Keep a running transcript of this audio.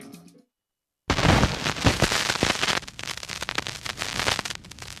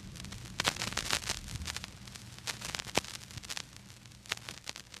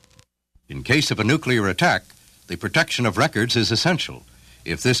In case of a nuclear attack, the protection of records is essential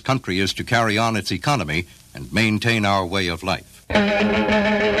if this country is to carry on its economy and maintain our way of life.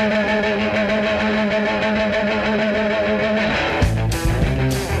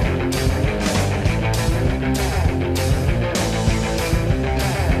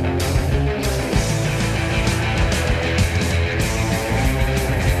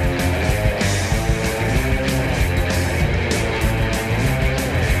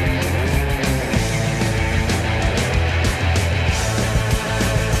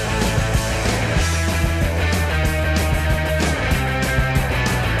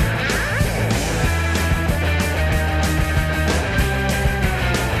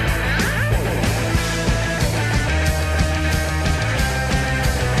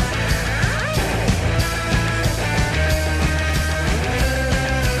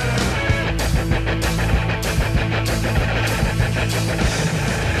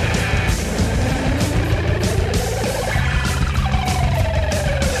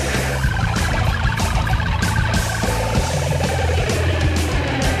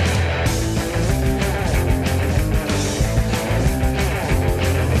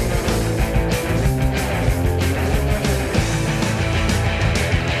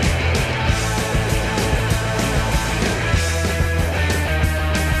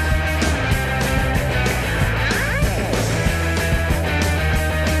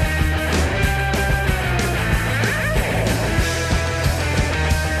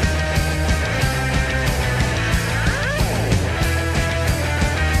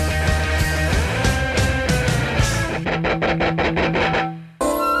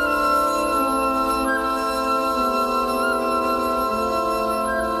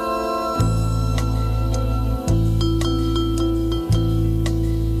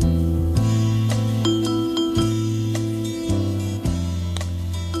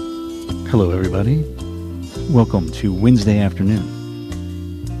 Hello, everybody. Welcome to Wednesday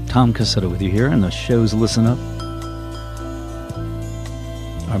afternoon. Tom Cassetto with you here, and the show's Listen Up.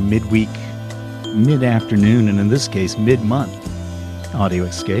 Our midweek, mid-afternoon, and in this case, mid-month audio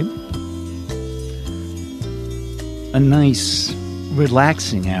escape. A nice,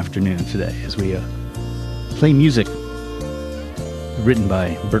 relaxing afternoon today as we play music written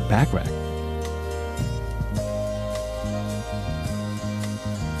by Burt Bacharach.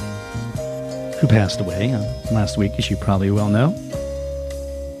 Who passed away last week, as you probably well know.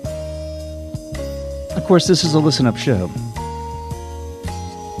 Of course, this is a listen-up show.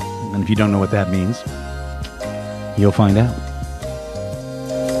 And if you don't know what that means, you'll find out.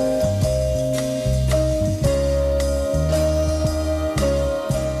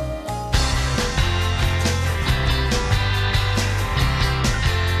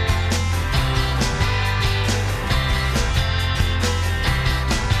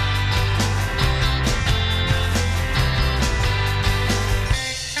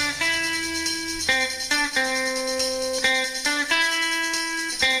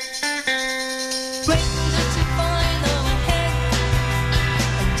 When did you find our head?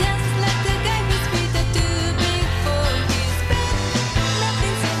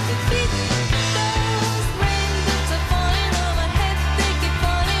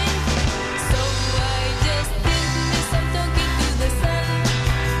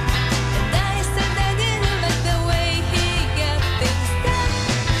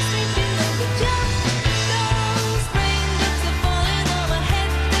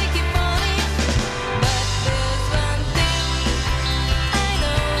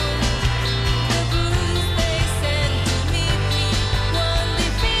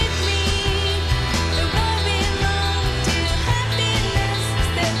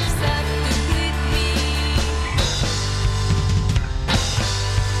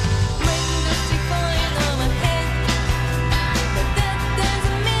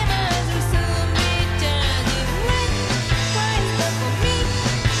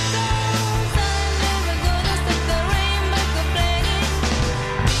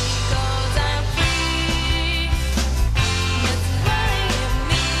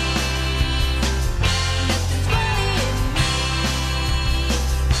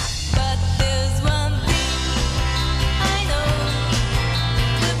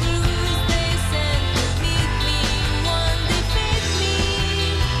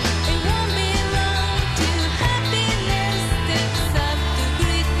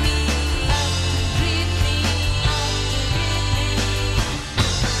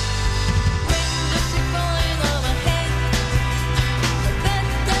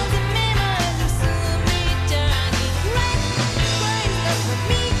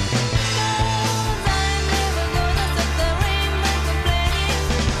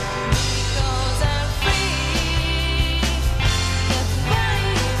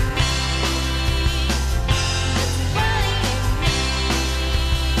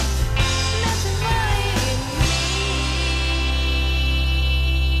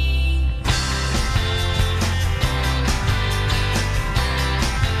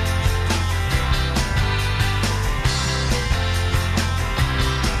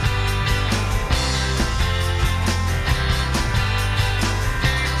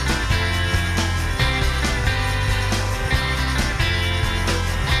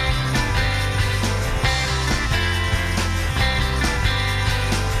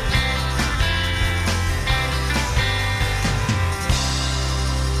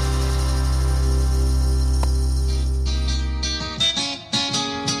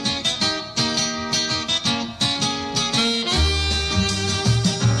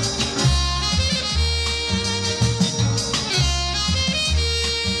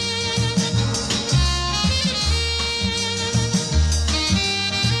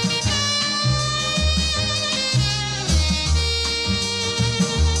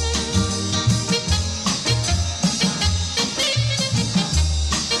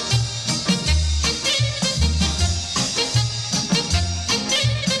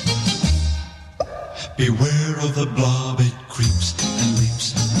 Beware of the blob, it creeps and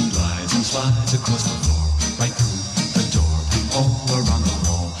leaps and glides and slides across the floor, right through the door and all around the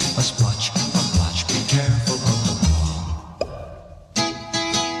wall. A splotch, a blotch, be careful of the blob.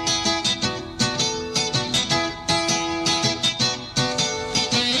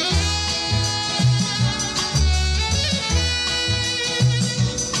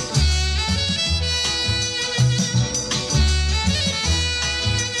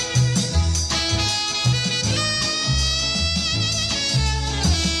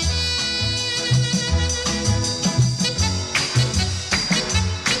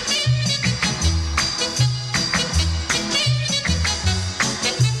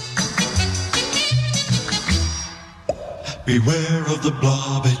 Beware of the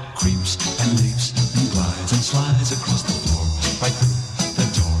blob, it creeps and leaps and glides and slides across the floor, right through the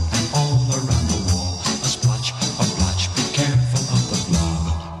door and all around the wall. A splotch, a blotch, be careful of the blob.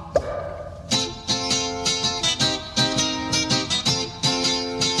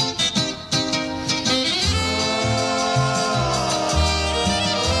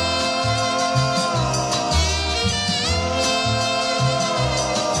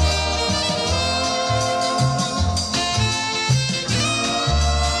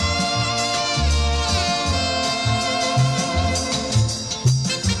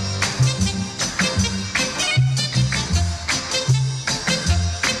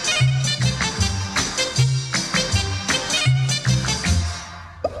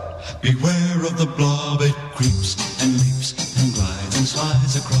 Beware of the blob, it creeps and leaps and glides and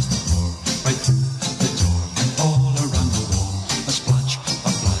slides across the floor, right through the door and all around the wall. A splotch,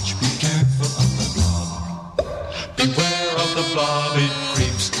 a blotch, be careful of the blob. Beware of the blob, it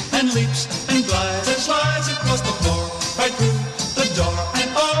creeps and leaps and glides and slides across the floor, right through the door and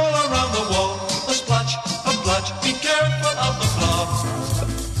all around the wall. A splotch, a blotch, be careful of the blob.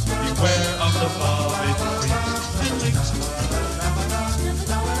 Beware of the blob, it creeps and leaps.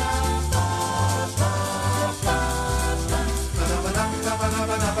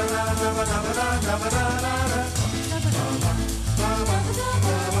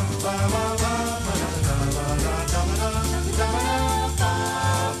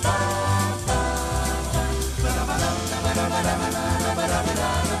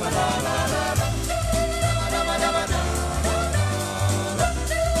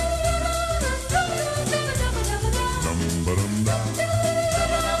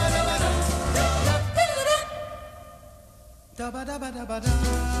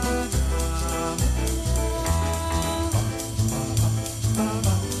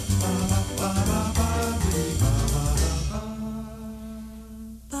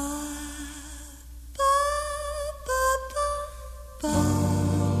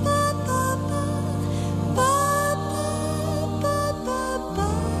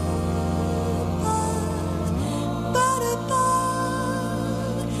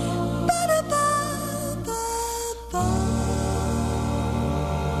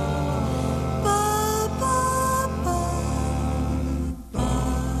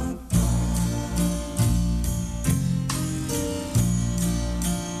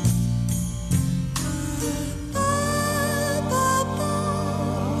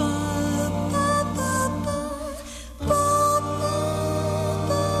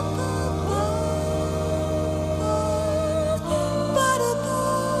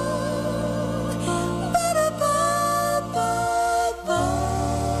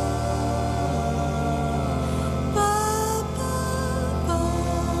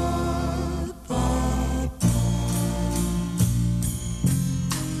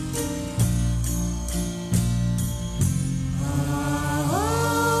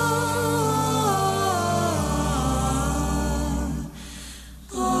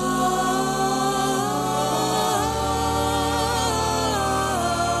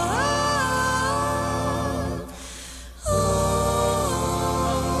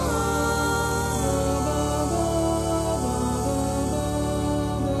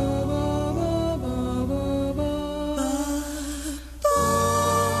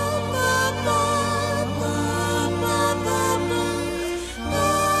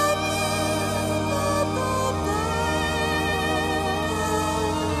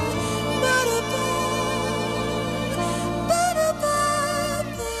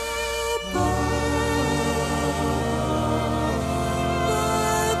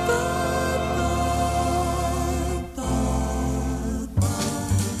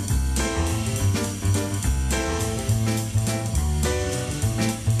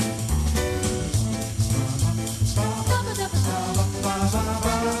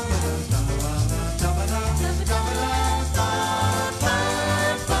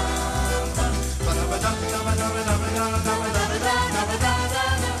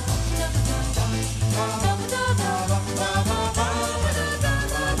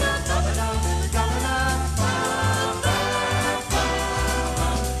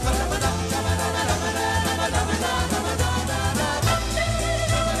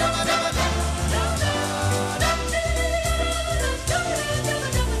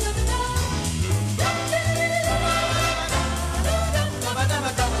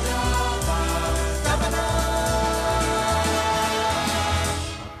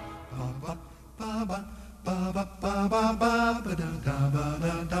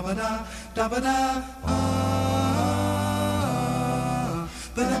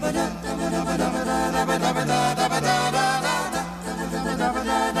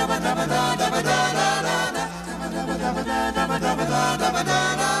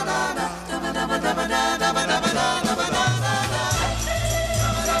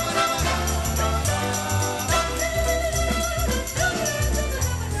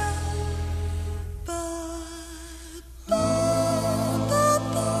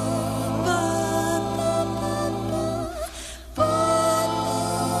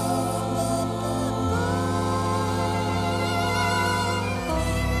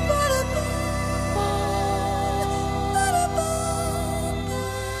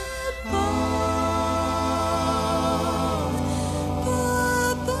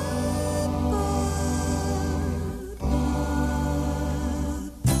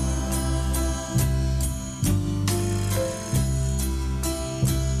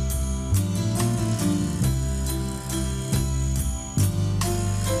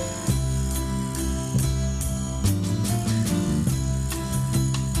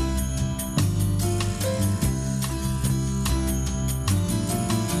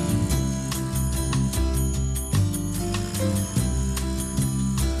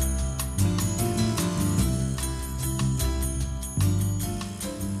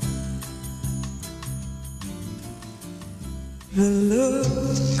 The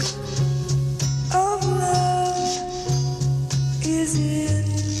look of love is in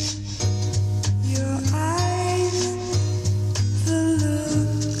your eyes. The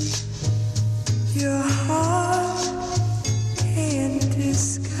look your heart can't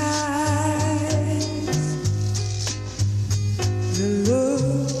disguise. The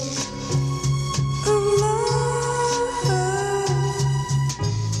look of love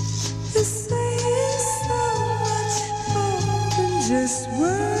is saying so much more than just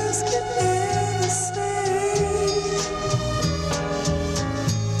words can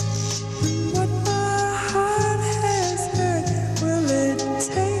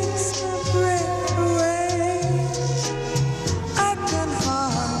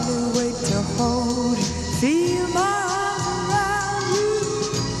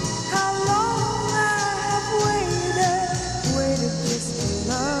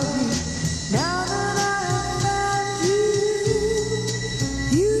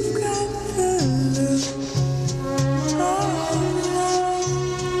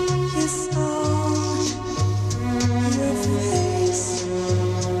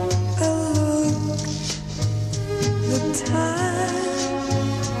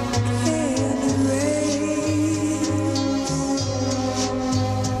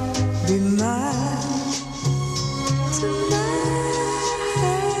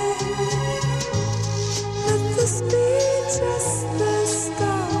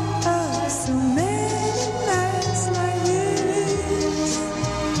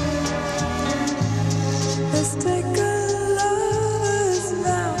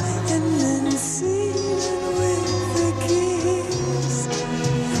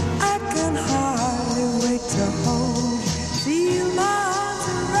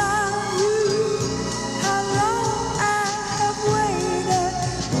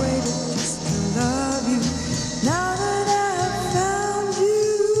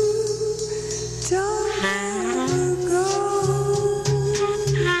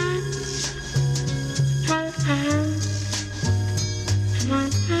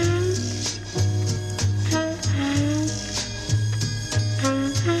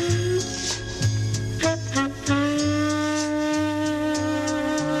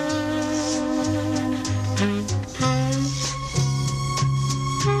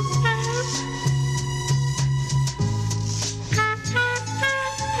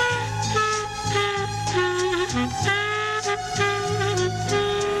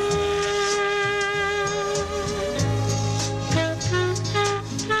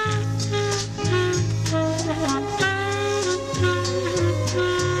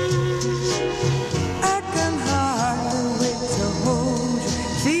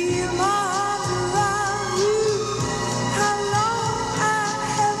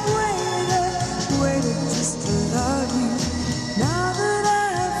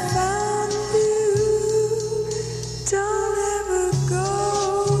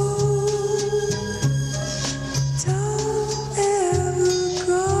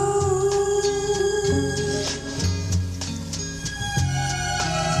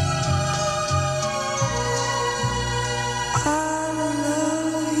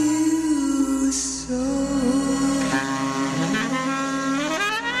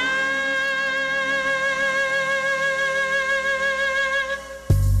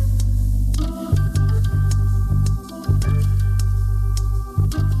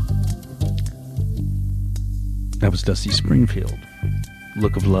That was Dusty Springfield.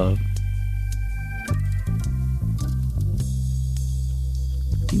 Look of Love.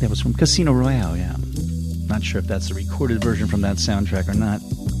 I think that was from Casino Royale, yeah. Not sure if that's a recorded version from that soundtrack or not.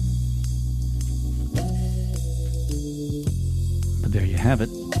 But there you have it.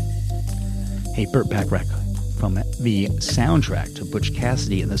 Hey, Burt Bacharach from the soundtrack to Butch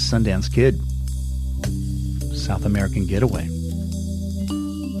Cassidy and the Sundance Kid. South American Getaway.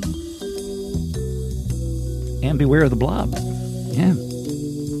 And Beware of the Blob. Yeah.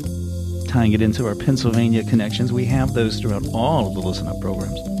 Tying it into our Pennsylvania connections, we have those throughout all of the Listen Up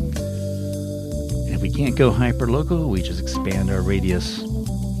programs. And if we can't go hyper-local, we just expand our radius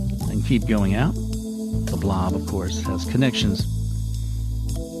and keep going out. The Blob, of course, has connections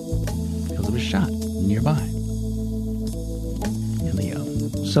because it was shot nearby in the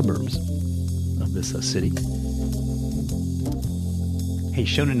suburbs of this city. Hey,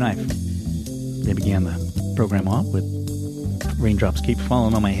 Shonen Knife. They began the program off with Raindrops Keep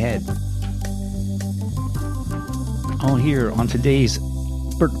Falling on My Head. All here on today's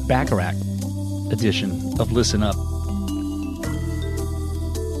Burt Bacharach edition of Listen Up.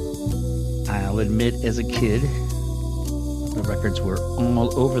 I'll admit, as a kid, the records were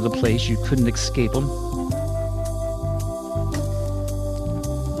all over the place. You couldn't escape them.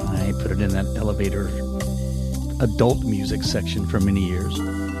 I put it in that elevator adult music section for many years.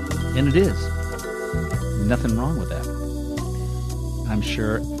 And it is. Nothing wrong with that. I'm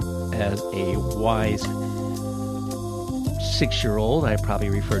sure as a wise 6-year-old, I probably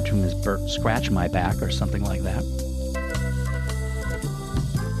referred to him as Burt Scratch My Back or something like that.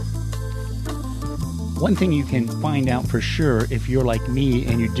 One thing you can find out for sure if you're like me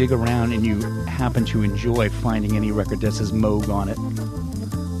and you dig around and you happen to enjoy finding any record that says Moog on it,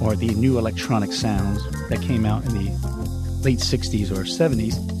 or the new electronic sounds that came out in the late 60s or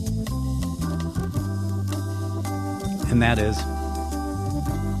 70s, and that is,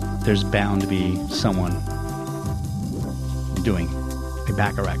 there's bound to be someone doing a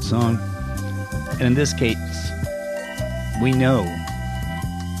Bacharach song. And in this case, we know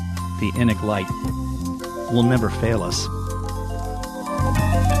the Enoch Light will never fail us.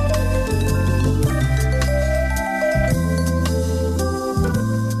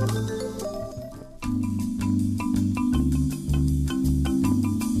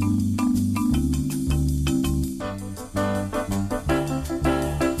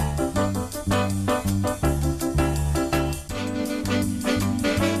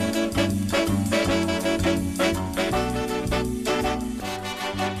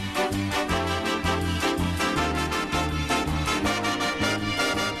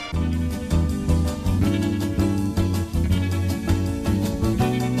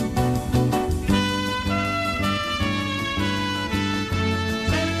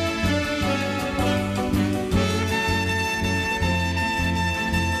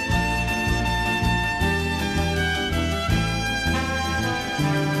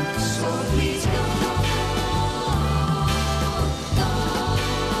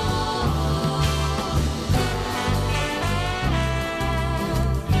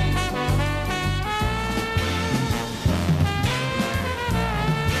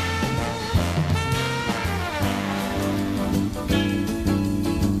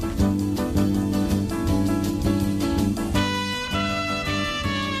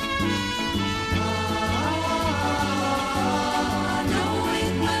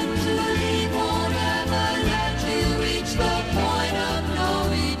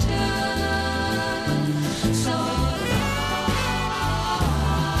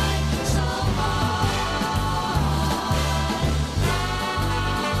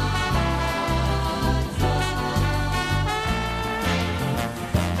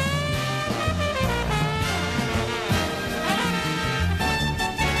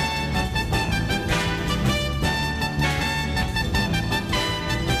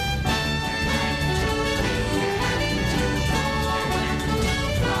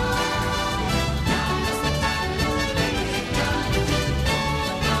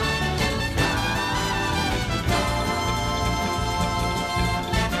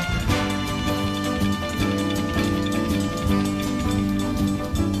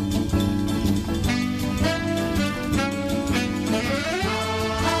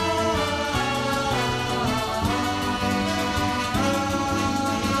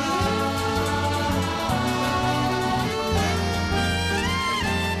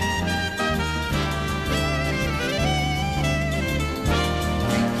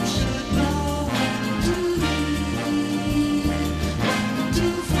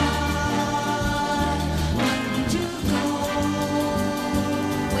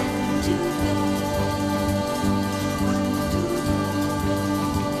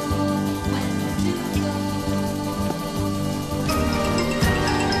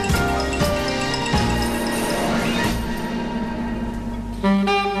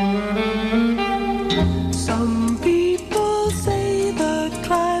 Some people say the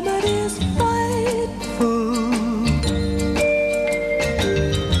climate is frightful,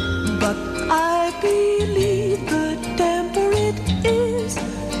 but I believe the temper it is,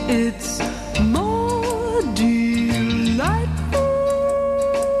 it's more delightful.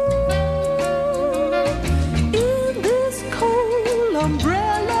 In this cold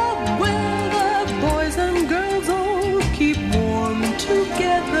umbrella weather, boys and girls all keep warm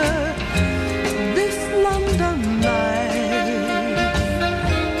together. This London life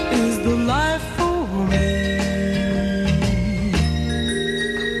is the life for me.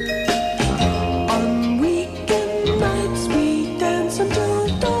 On weekend nights we dance until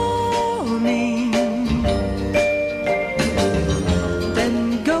dawning,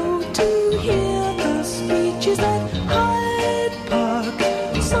 then go to hear the speeches at Hyde Park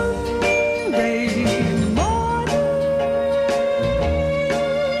Sunday morning.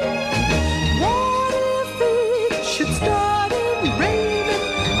 What if it should start in raining?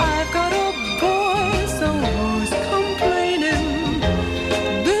 I've got a boy, so who's complaining?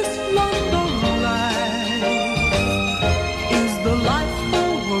 This London life is the life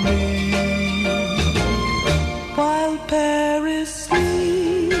for me. While Paris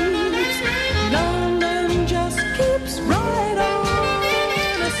sleeps, London just keeps right on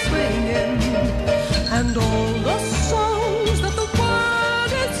a-swinging, and all the songs that the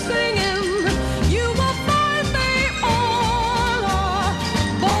world is singing, you will find they all are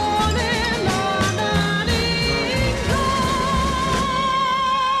born in London, England.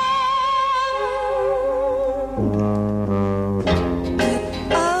 Let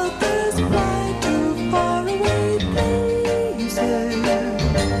others fly to faraway places.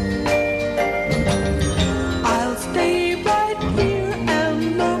 I'll stay right here and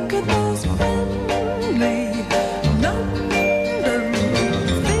look at those friendly London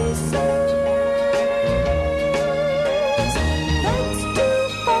faces. Thanks to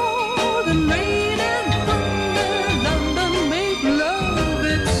fog and rain and thunder, London made love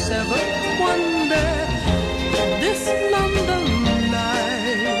its seventh wonder. This London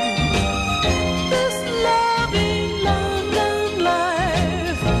life, this loving London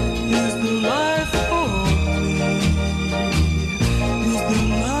life is the life for me, is the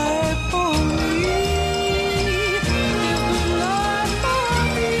life for me, is the life for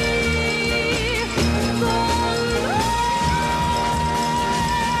me, the life.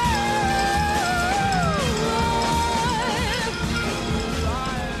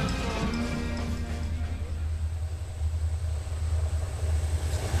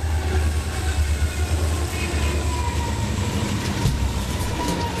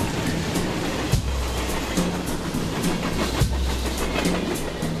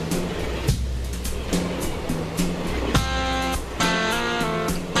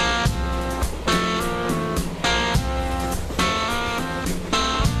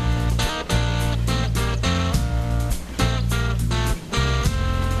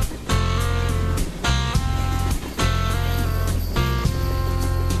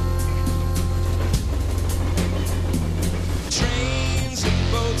 Trains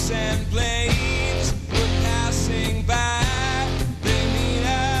and boats and planes were passing by. They need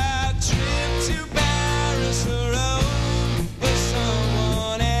a trip to Paris or Rome for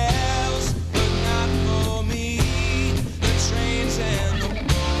someone else, but not for me. The trains and the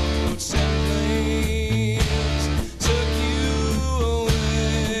boats and planes took you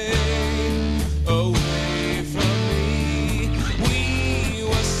away from me. We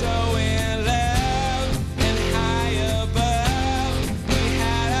were so in love and high above. We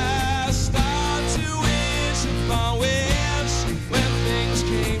had a star to wish upon wish when things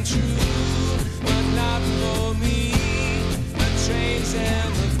came true, but not for me. The trains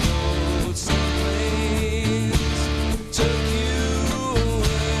and the boats and planes took you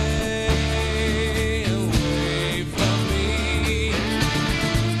away from me.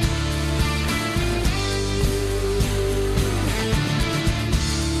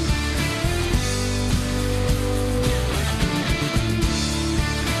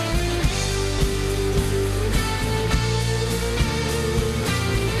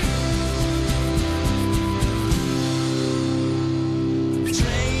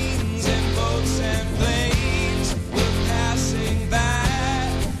 Trains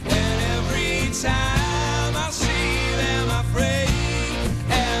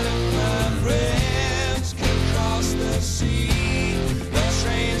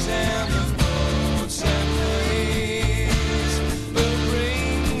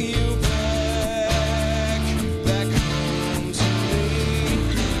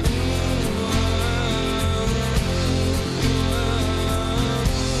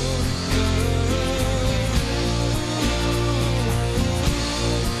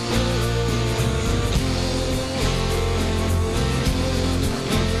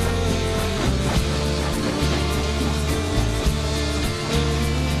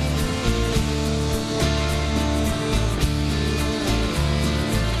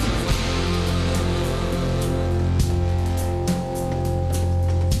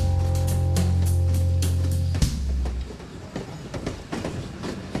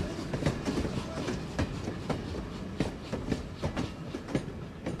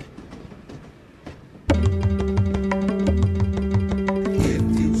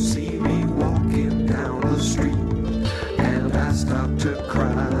to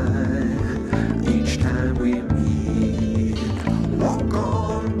cry each time we meet. Walk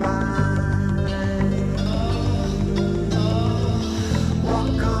on by,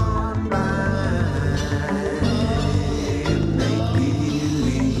 walk on by, make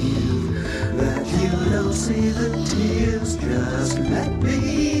believe that you don't see the tears. Just let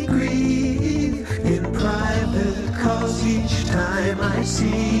me grieve in private, 'cause each time I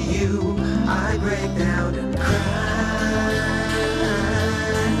see you, I break down and cry.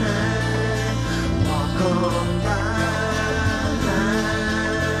 Walk on by,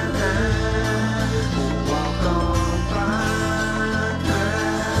 walk on by.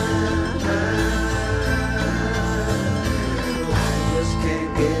 I just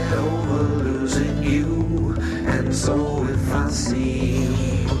can't get over losing you, and so if I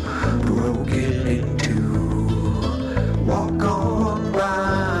seem broken in two, walk on by.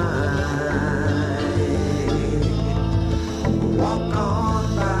 Walk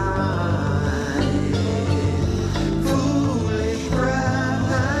on by, foolish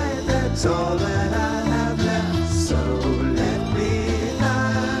bride, that's all that I have left. So let me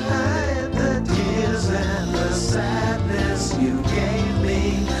hide the tears and the sadness you gave me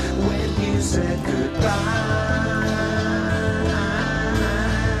when you said goodbye.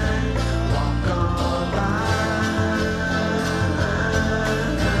 Walk on by,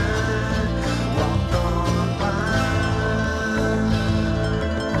 walk on by.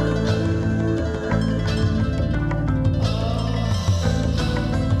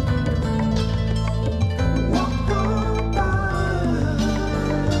 Walk on by,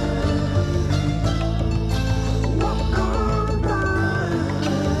 walk on by,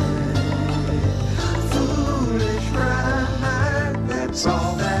 foolish bride, that's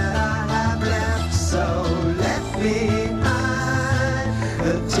all that I have left. So let me hide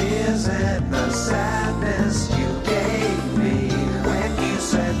the tears and the sadness you gave me when you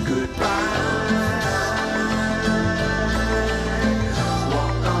said goodbye.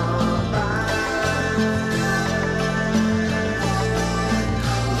 Walk on by,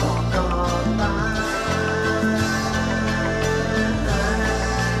 walk on by,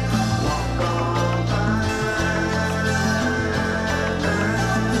 walk on by,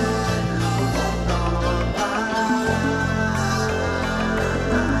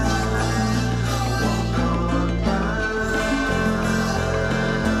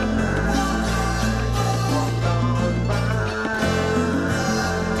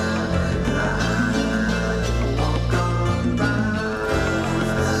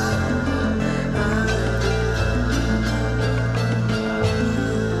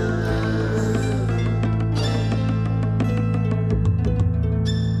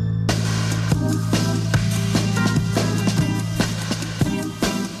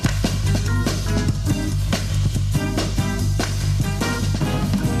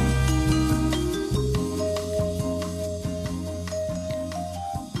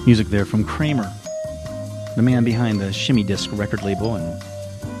 Music there from Kramer, the man behind the Shimmy Disc record label and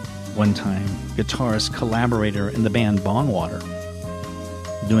one-time guitarist collaborator in the band Bongwater,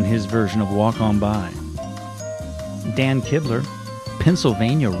 doing his version of Walk On By. Dan Kibler,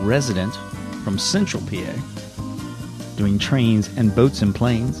 Pennsylvania resident from Central PA, doing Trains and Boats and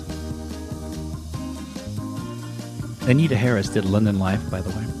Planes. Anita Harris did London Life, by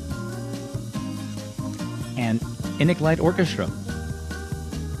the way. And Enoch Light Orchestra,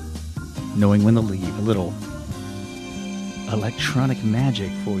 Knowing When to Leave, a little electronic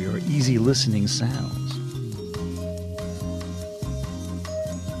magic for your easy listening sounds.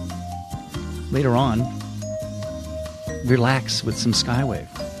 Later on, relax with some Skywave.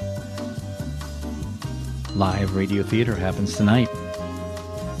 Live radio theater happens tonight.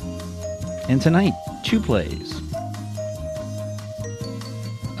 And tonight, 2 plays.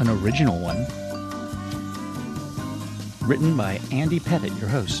 An original one, written by Andy Pettit, your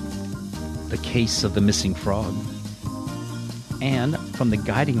host. The Case of the Missing Frog, and from the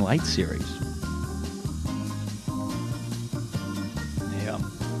Guiding Light series. Yeah.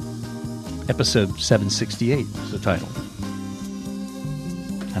 Episode 768 is the title.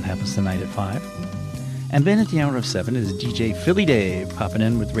 That happens tonight at 5. And then at the hour of 7 is DJ Philly Dave popping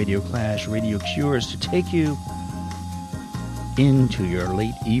in with Radio Clash, Radio Cures to take you into your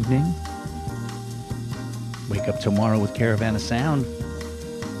late evening. Wake up tomorrow with Caravan of Sound.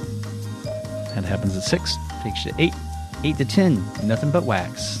 That happens at 6, takes you to 8, 8 to 10, nothing but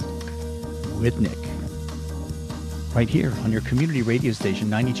wax with Nick. Right here on your community radio station,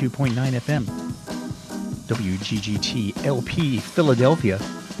 92.9 FM, WGGT LP Philadelphia.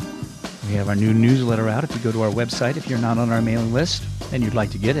 We have our new newsletter out. If you go to our website, if you're not on our mailing list and you'd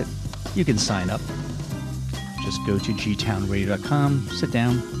like to get it, you can sign up. just go to gtownradio.com, sit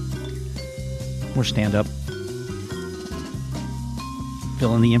down, or stand up,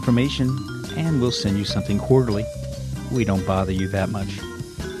 fill in the information, and we'll send you something quarterly. We don't bother you that much.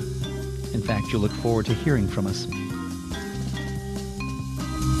 In fact, you'll look forward to hearing from us.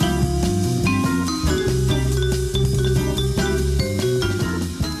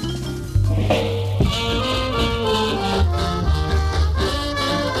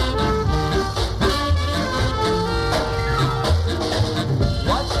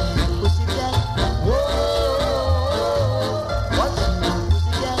 Whoa.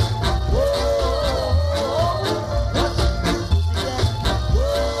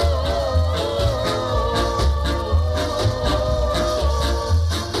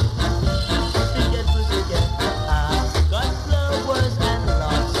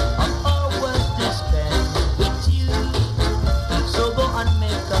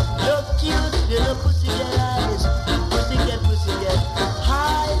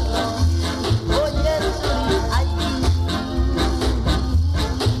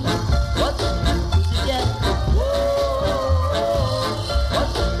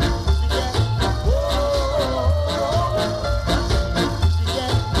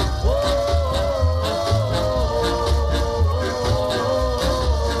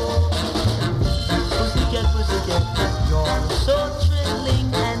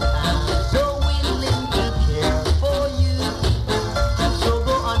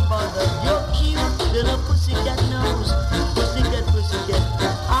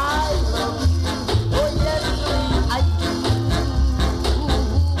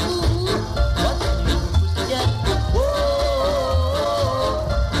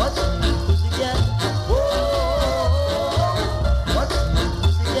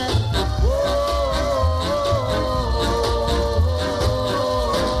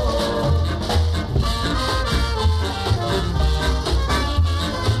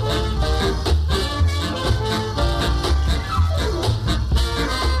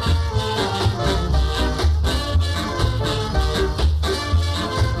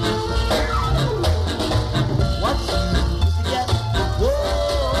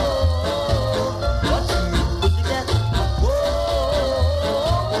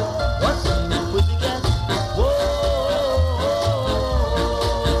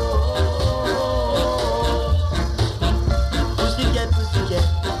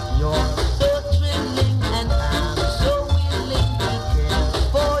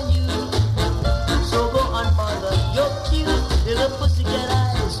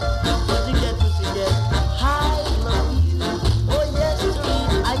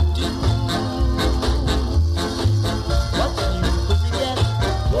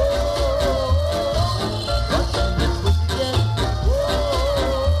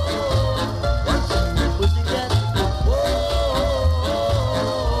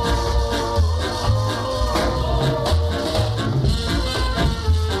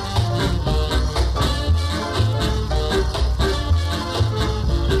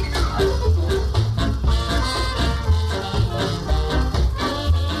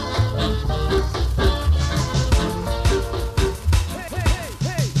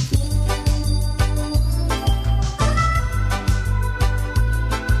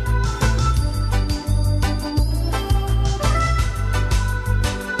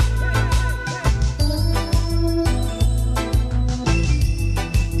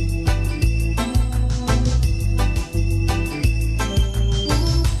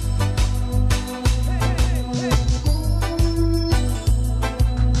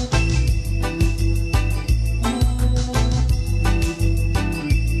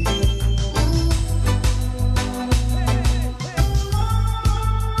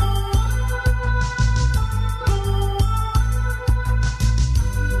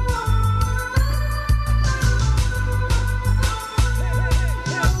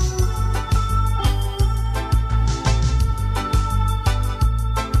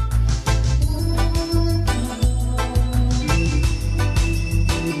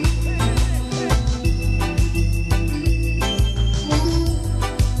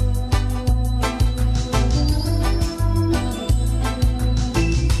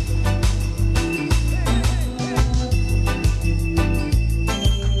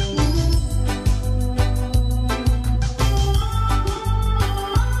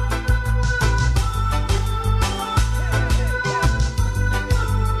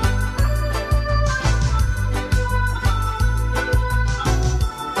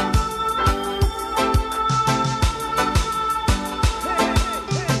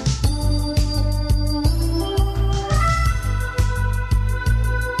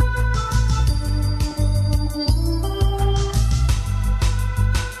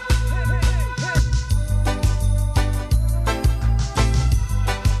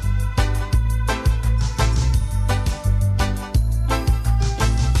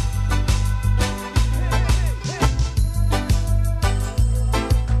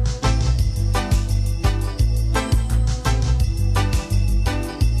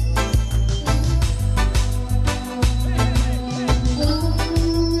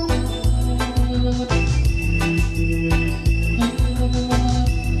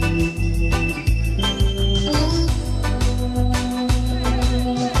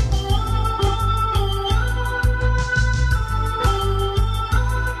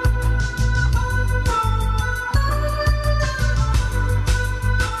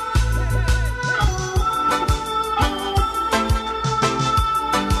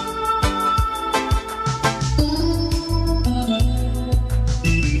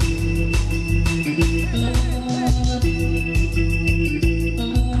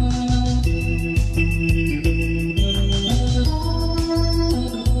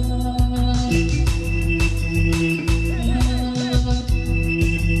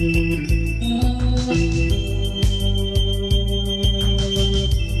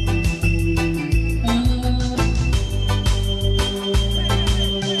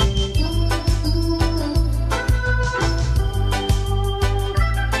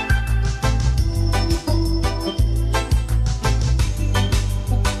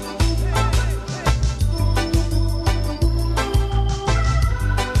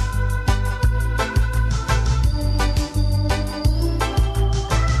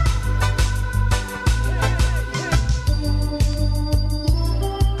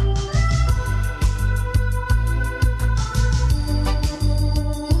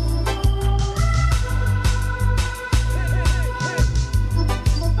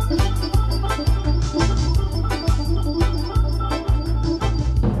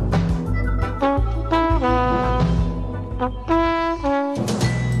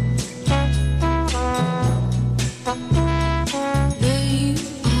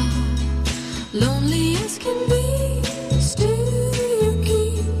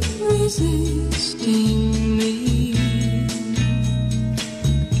 resisting me.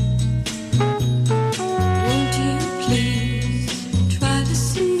 Won't you please try to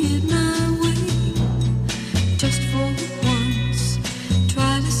see it my way? Just for once,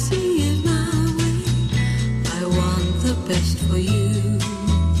 try to see it my way. I want the best for you.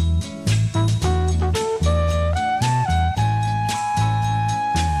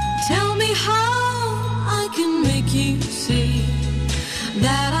 Tell me how I can make you see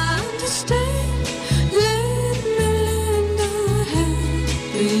that I understand. Let me lend a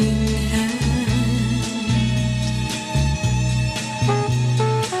helping hand.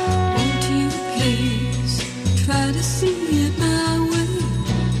 Won't you please try to see it my way?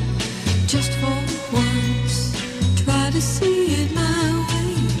 Just for once, try to see it my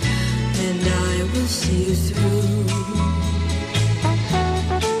way, and I will see you through.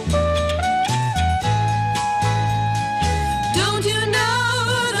 Don't you know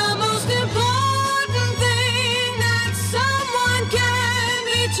the most important thing that someone can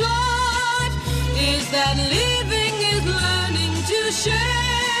be taught is that living is learning to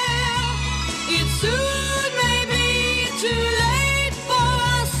share? It soon may be too late for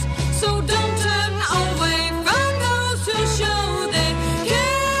us, so don't turn away from those who show they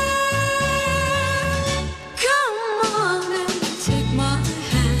care. Come on and take my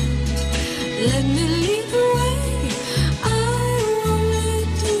hand. Let me lead the way. I won't let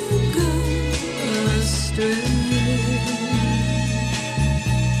you go astray.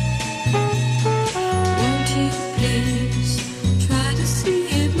 Won't you please try to see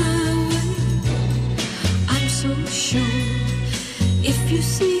it my way? I'm so sure if you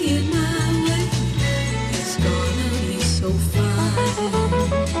see it my way, it's gonna be so fine,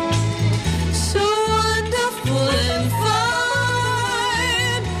 so wonderful and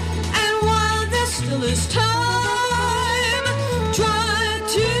fine. And while there still is time, try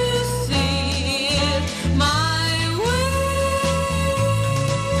to see it my way.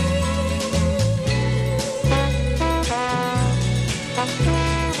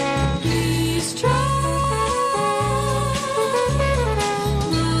 Please try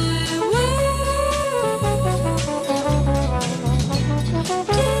my way.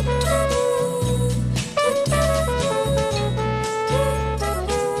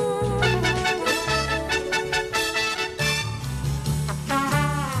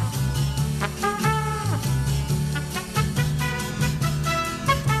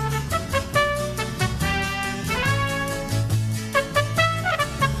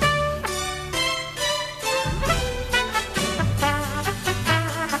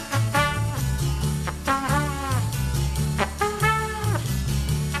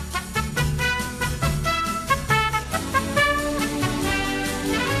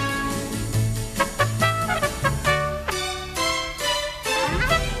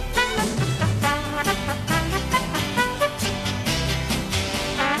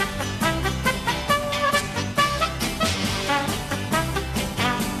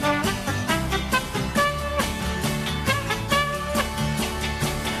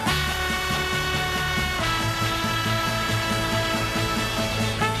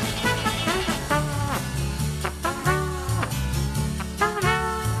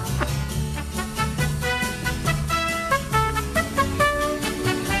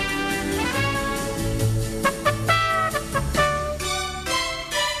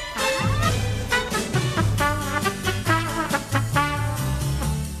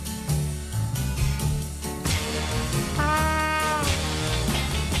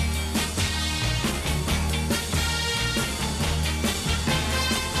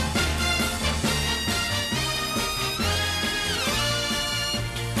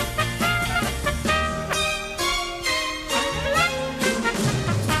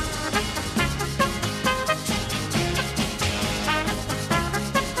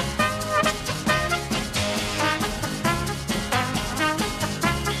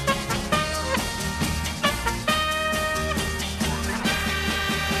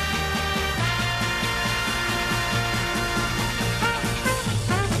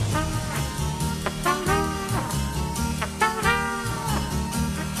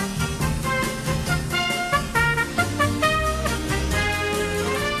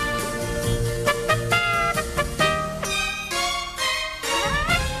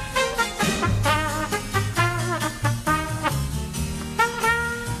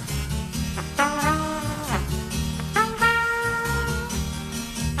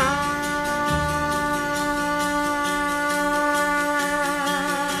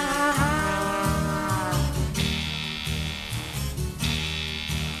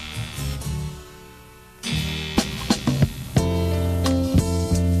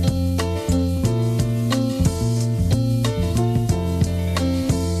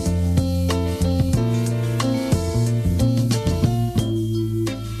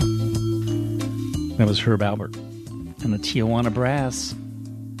 was Herb Albert and the Tijuana Brass,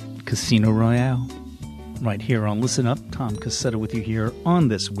 Casino Royale. Right here on Listen Up, Tom Cassetta with you here on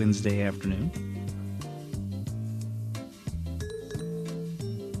this Wednesday afternoon.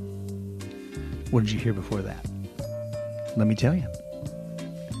 What did you hear before that? Let me tell you.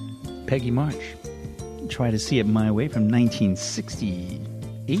 Peggy March, Try to See It My Way from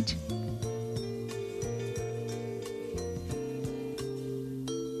 1968.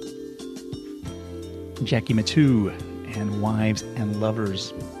 Jackie Matu and Wives and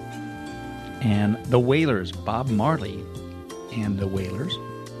Lovers. And the Wailers, Bob Marley and the Wailers.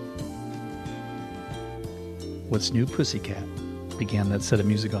 What's New Pussycat began that set of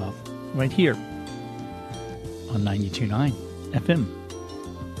music off right here on 92.9 FM.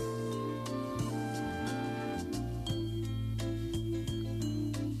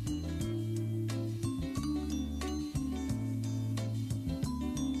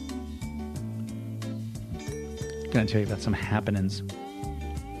 Going to tell you about some happenings.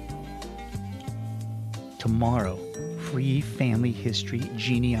 Tomorrow, free family history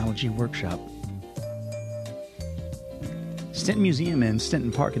genealogy workshop. Stenton Museum and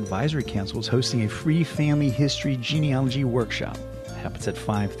Stenton Park Advisory Council is hosting a free family history genealogy workshop. It happens at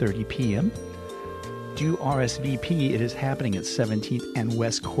 5:30 p.m. Do RSVP. It is happening at 17th and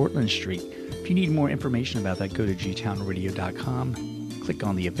West Cortlandt Street. If you need more information about that, go to gtownradio.com. Click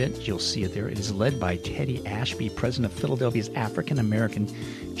on the event. You'll see it there. It is led by Teddy Ashby, president of Philadelphia's African American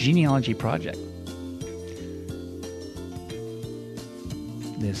Genealogy Project.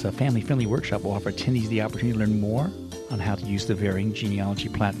 This family-friendly workshop will offer attendees the opportunity to learn more on how to use the varying genealogy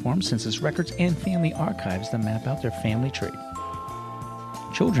platforms, census records, and family archives that map out their family tree.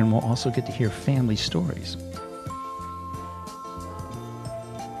 Children will also get to hear family stories.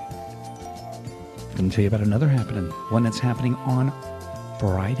 I'm going to tell you about another happening, one that's happening on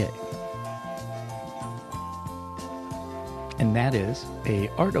Friday. And that is a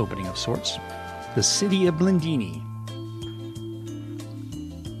art opening of sorts. The City of Blendini.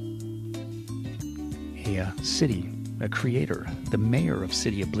 A city, a creator, the mayor of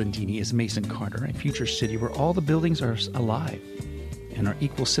City of Blendini is Mason Carter, a future city where all the buildings are alive and are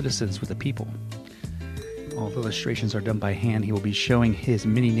equal citizens with the people. All the illustrations are done by hand. He will be showing his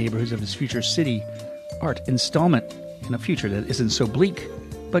many neighborhoods of his future city art installment in a future that isn't so bleak,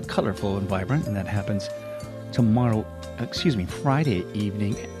 but colorful and vibrant, and that happens Friday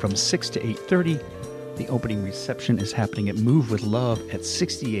evening from 6 to 8:30. The opening reception is happening at Move with Love at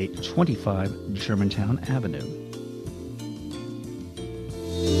 6825 Germantown Avenue.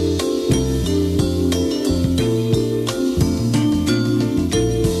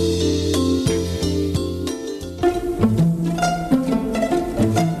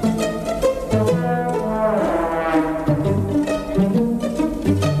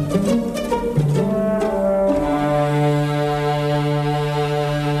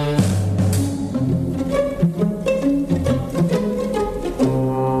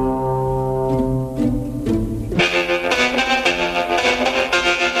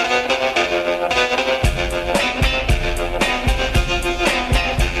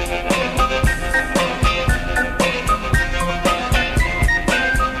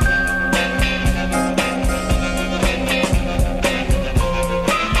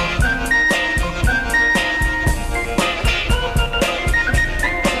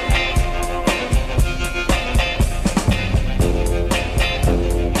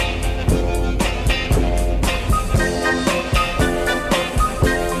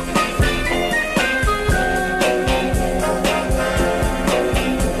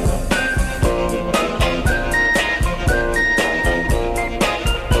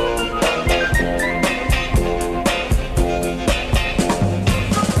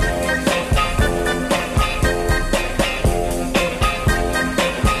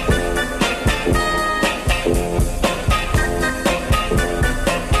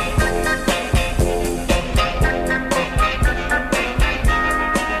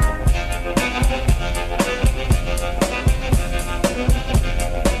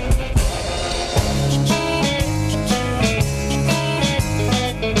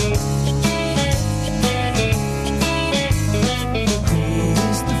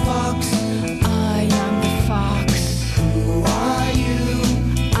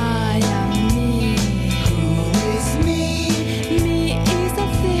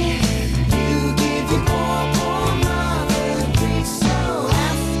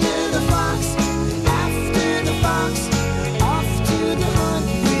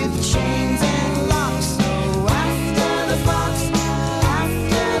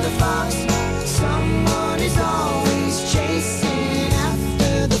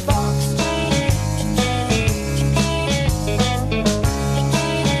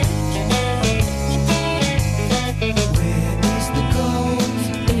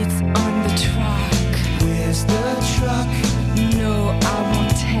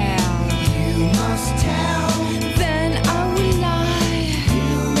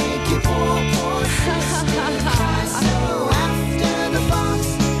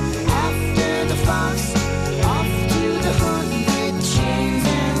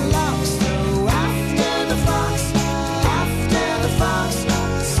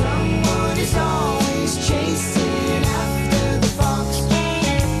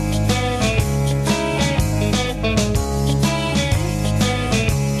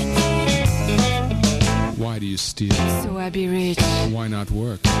 not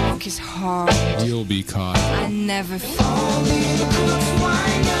work. Work is hard. You'll be caught. I never fall. Could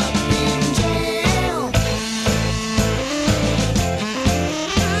wind up in jail.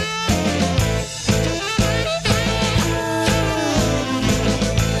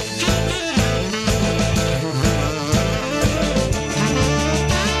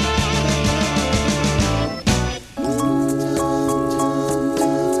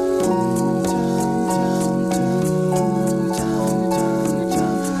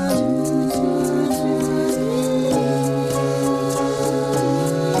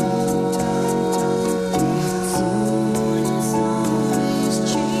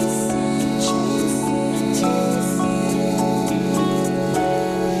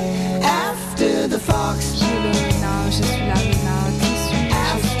 After the fox, Je le renard, je suis la renarde. Qui suis-je?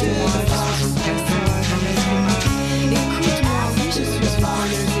 Moi, je suis une personne, un être humain. Écoute-moi, oui, je suis une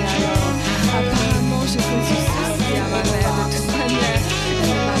voleuse et alors apparemment, je fais du souci à ma mère. De toute manière, elle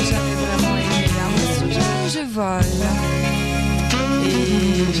ne m'a jamais vraiment aimé. À mon sujet, je vole. Et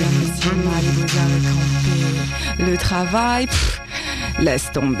j'aime aussi mal les beaux-arts et camper. Le travail, laisse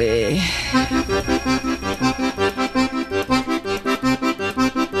tomber.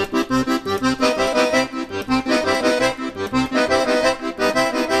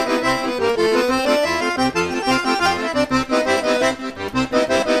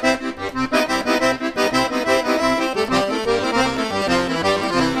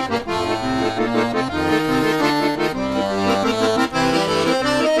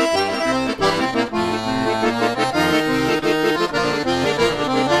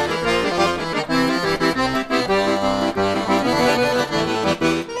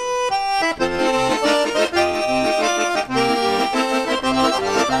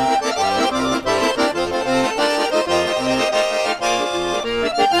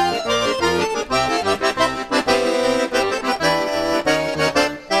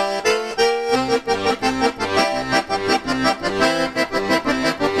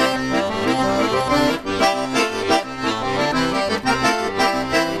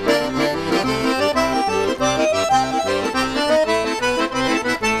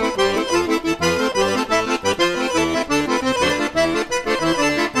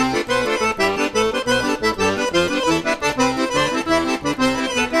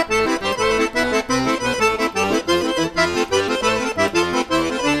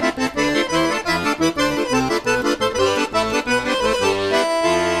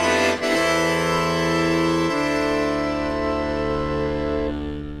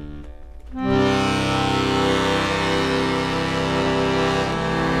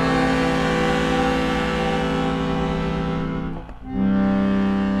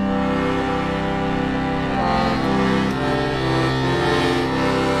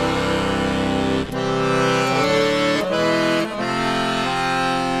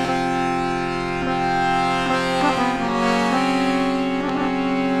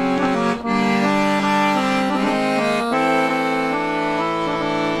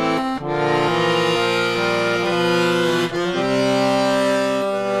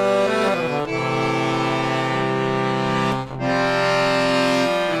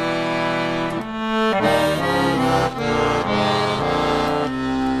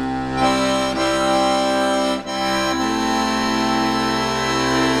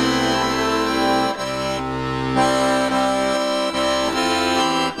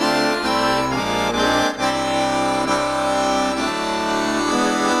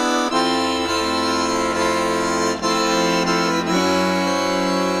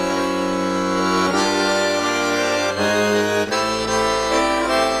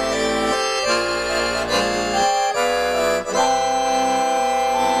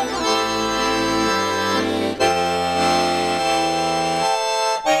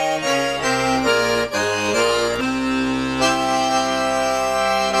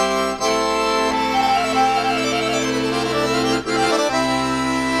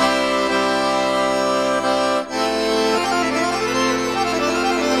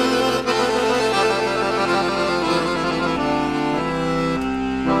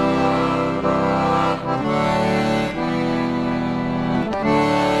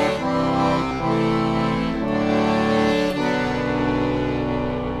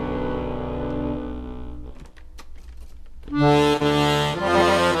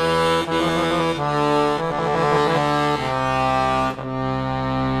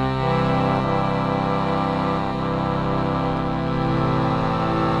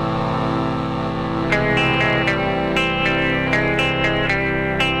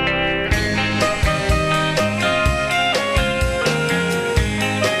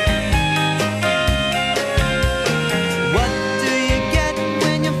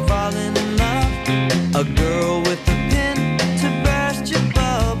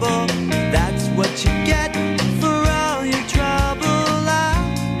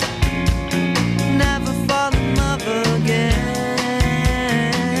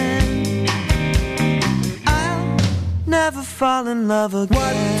 fall in love again.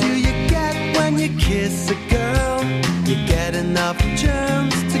 What do you get when you kiss a girl? You get enough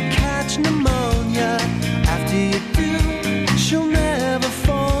germs to catch pneumonia. After you do, she'll never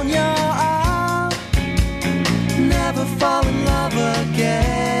phone you up. Never fall in love again.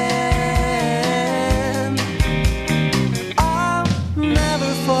 I'll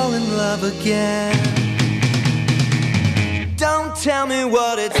never fall in love again. Don't tell me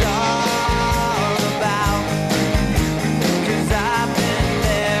what it's all about, 'cause I've been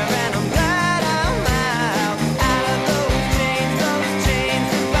there and I'm glad I'm out. Out of those chains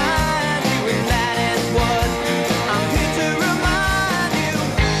that bind you, and that is what I'm here to remind you.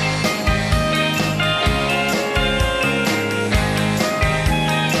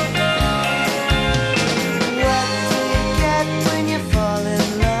 What do you get when you fall in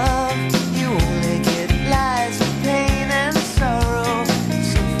love? You only get lies, pain and sorrow.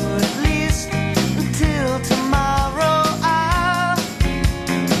 So for at least until tomorrow, I'll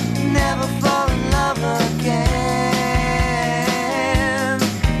never fall in love again.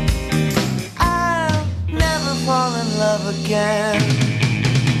 I'll never fall in love again.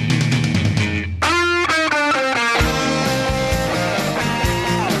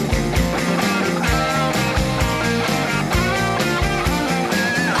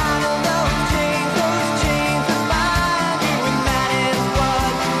 Out of those chains that bind you, and that is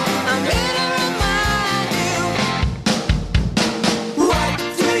what I'm here to remind you. What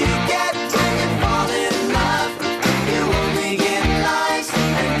do you get when you fall in love? You only get lies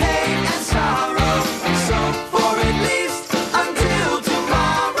and pain and sorrow. So for at least until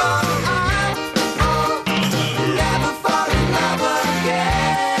tomorrow, I'll never fall in love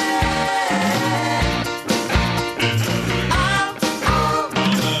again. I'll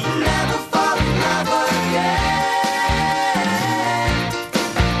never fall in love again.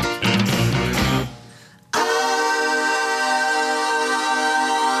 I'll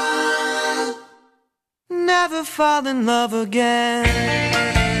never fall in love again.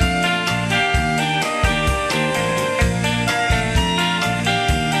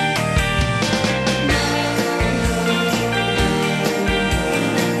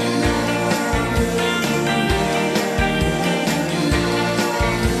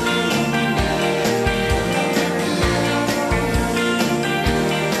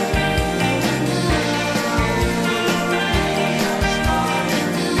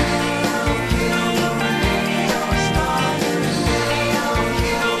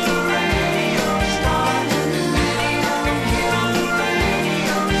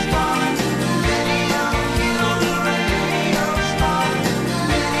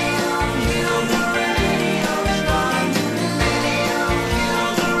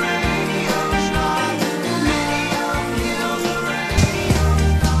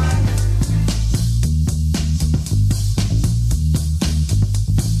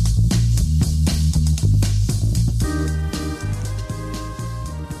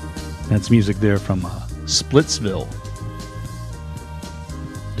 That's music there from Splitsville.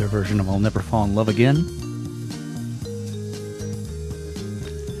 Their version of I'll Never Fall in Love Again.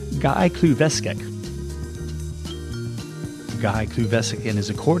 Guy Kluvesek. Guy Kluvesek and his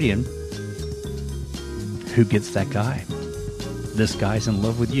accordion. Who gets that guy? This Guy's in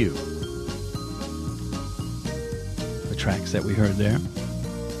Love with You. The tracks that we heard there.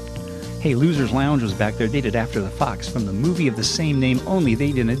 Hey, Loser's Lounge was back there, dated after the Fox from the movie of the same name, only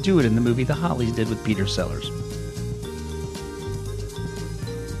they didn't do it in the movie the Hollies did with Peter Sellers.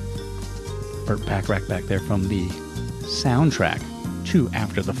 Burt Bacharach back there from the soundtrack to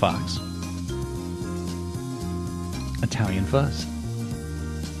After the Fox. Italian Fuzz.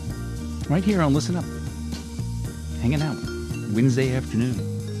 Right here on Listen Up. Hanging out. Wednesday afternoon.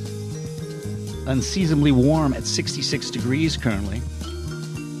 Unseasonably warm at 66 degrees currently.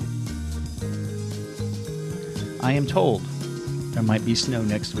 I am told there might be snow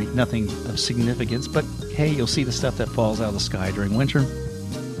next week. Nothing of significance, but hey, you'll see the stuff that falls out of the sky during winter.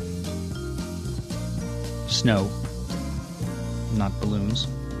 Snow, not balloons.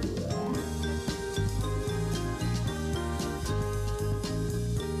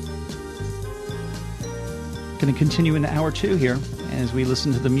 Going to continue into hour 2 here as we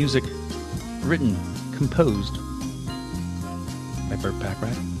listen to the music written, composed by Burt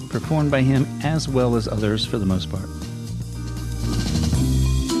Bacharach, performed by him as well as others for the most part.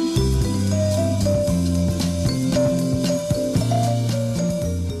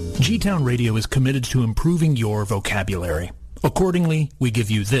 G-Town Radio is committed to improving your vocabulary. Accordingly, we give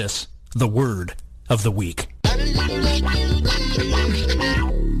you this, the word of the week.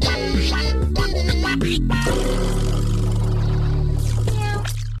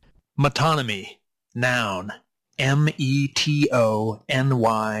 Metonymy, noun, metonymy,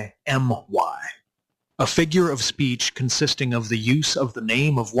 a figure of speech consisting of the use of the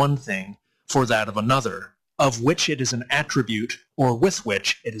name of one thing for that of another, of which it is an attribute or with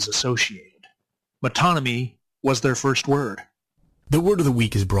which it is associated. Metonymy was their first word. The Word of the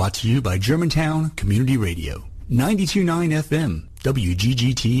Week is brought to you by Germantown Community Radio, 92.9 FM,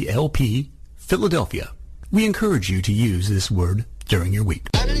 WGGT LP, Philadelphia. We encourage you to use this word during your week.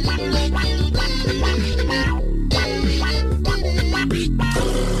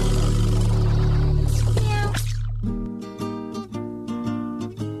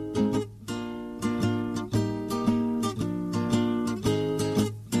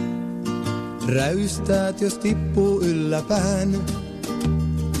 Räystäät, jos tippuu ylläpään.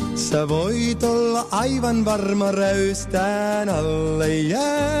 Sä voit olla aivan varma, räystään alle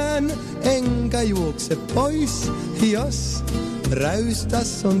jään. Enkä juokse pois, jos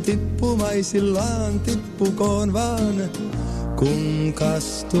räystäs on tippumaisillaan, tippukoon vaan. Kun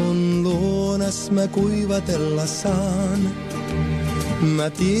kastun luonas mä kuivatella saan. Mä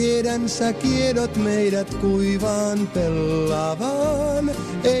tiedän, sä kiedot meidät kuivaan pellavaan.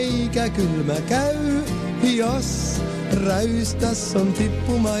 Eikä kylmä käy, jos räystäs on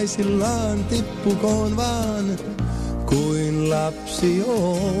tippumaisillaan, tippukoon vaan. Kuin lapsi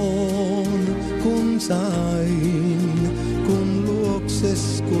on, kun sain, kun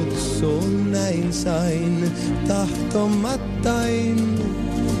luokses kutsun näin sain. Tahtomattain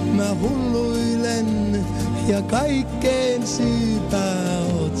mä hulluilen ja kaikkeen syypää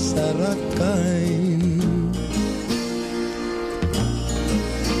oot sä rakkain.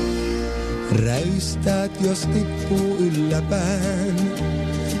 Räystäät, jos tippuu ylläpään.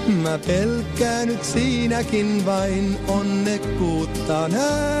 Mä pelkään nyt siinäkin vain onnekkuutta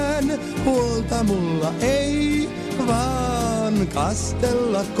näen. Huolta mulla ei vaan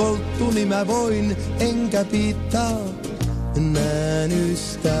kastella kolttuni mä voin, enkä piittaa näen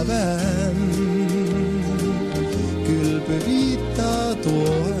ystävän. Kylpy viittaa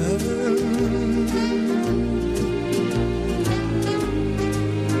tuohon.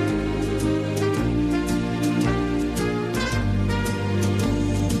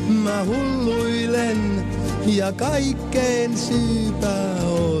 Mä hulluilen ja kaikkeen syypää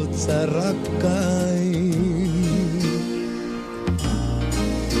oot sä rakkain.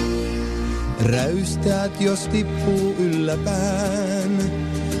 Räystäät, jos tippuu ylläpään.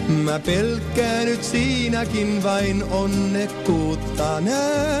 Mä pelkään nyt siinäkin vain onnekkuutta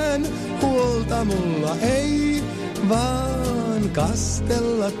näen. Huolta mulla ei vaan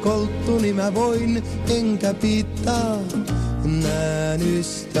kastella kolttuni mä voin, enkä piittaa näen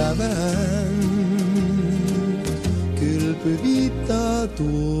ystävän. Kylpy viittaa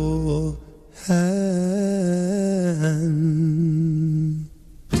tuo hän.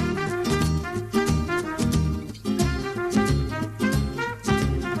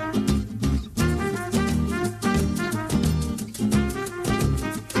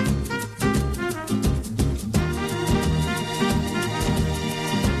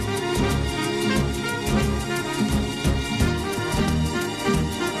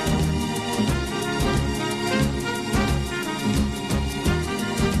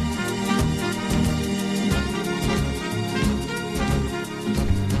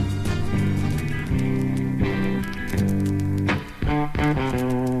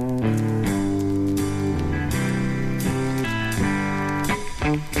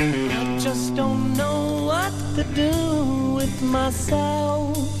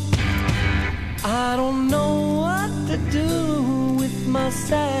 Myself, I don't know what to do with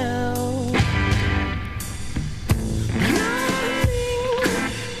myself. Running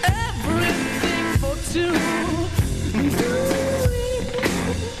everything for two, doing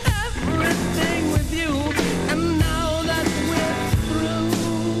everything with you, and now that we're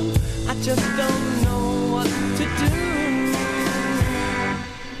through, I just don't know what to do.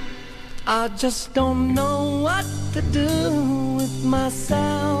 I just don't know what to do with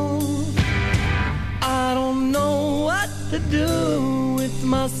myself. I don't know what to do with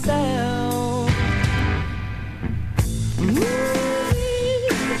myself.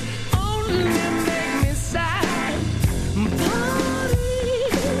 Only make me sad.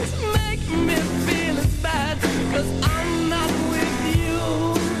 Parties make me feel as bad, 'cause I'm not with you.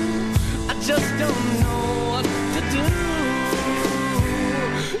 I just don't know what to do.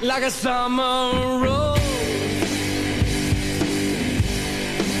 Like a summer rose.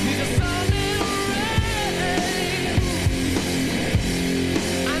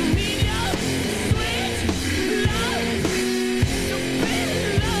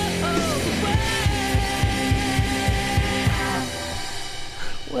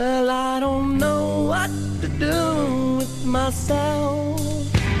 Well, I don't know what to do with myself.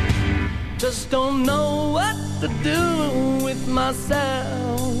 Just don't know what to do with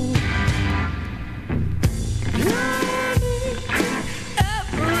myself.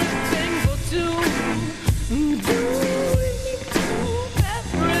 Everything for two.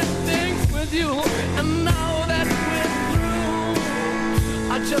 Everything with you. And now that we're through,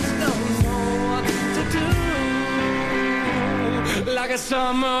 I just don't know what to do. Like a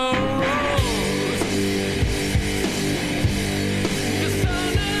summer rose.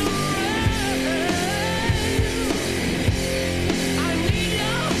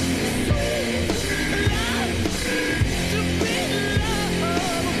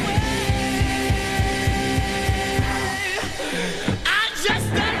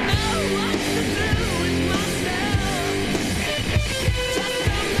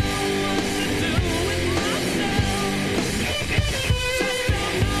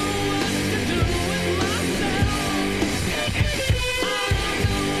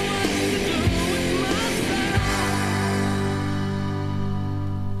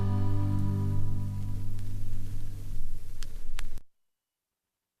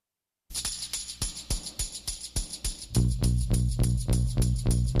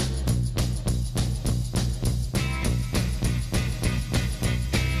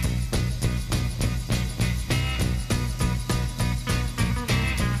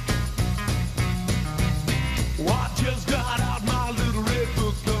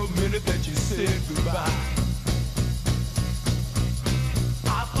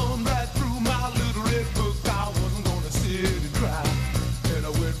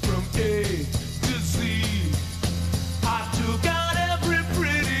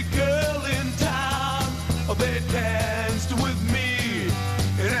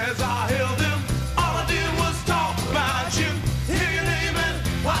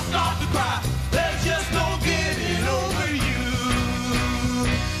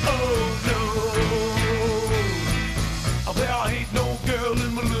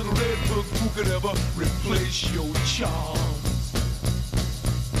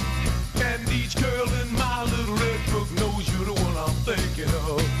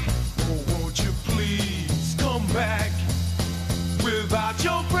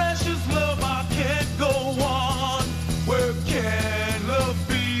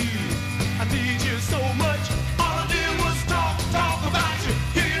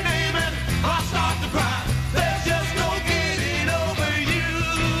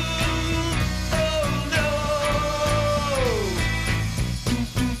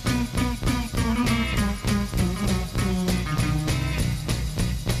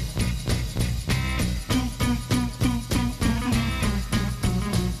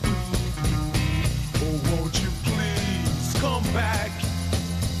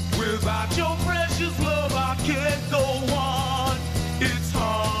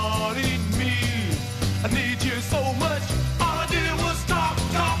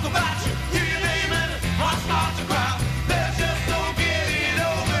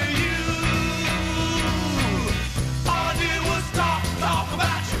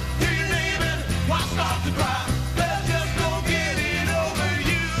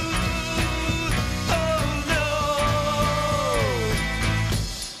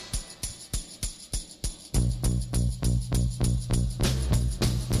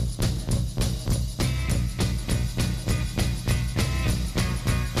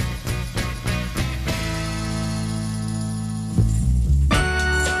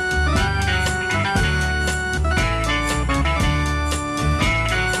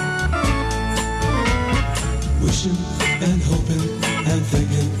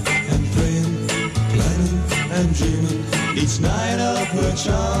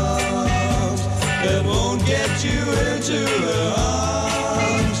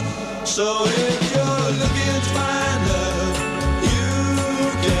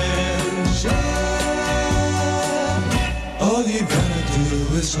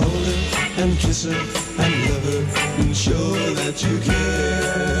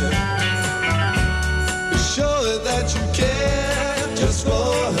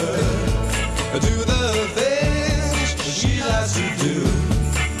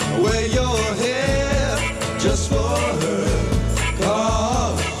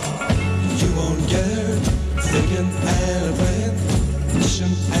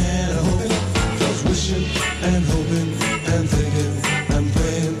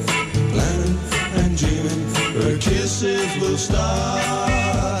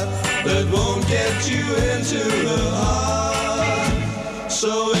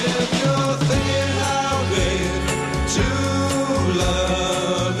 So if you're thinking how great to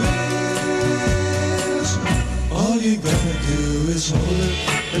love is, gotta do is hold her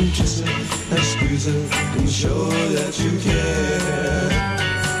and kiss her and squeeze her and show her that you care.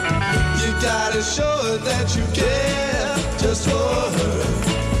 You gotta show her that you care just for her.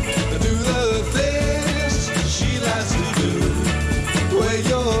 Do the things she likes to do. Wear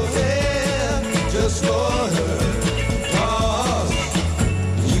your hair just for her. 'Cause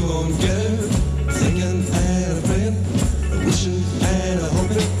you won't get her thinking and praying, wishing and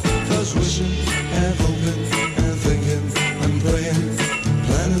hoping. 'Cause wishing and hoping and thinking and praying,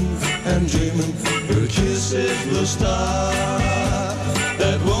 planning and dreaming, her kisses will start.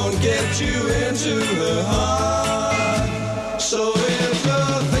 That won't get you into her heart. So if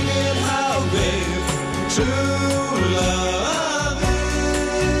you're thinking how big true love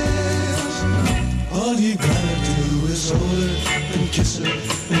is, all you gotta do is hold her and kiss her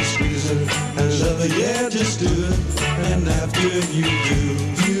and squeeze her and love her, yeah, just do it. And after you do,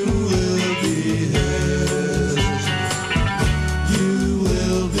 you will be his. You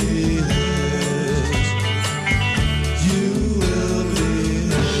will be his. You will be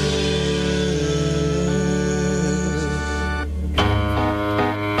his.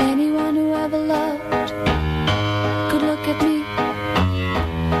 Anyone who ever loved could look at me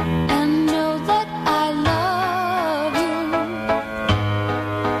and know that I love you.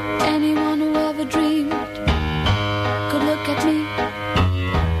 Anyone who ever dreamed could look at me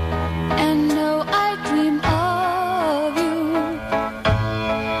and know I dream of you.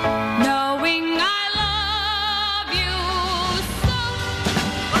 Knowing I love you so.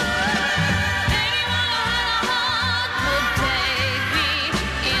 Anyone who had a heart would take me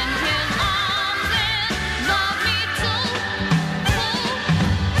in his arms and love me too.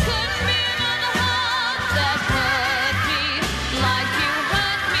 Could be another heart that hurt me like you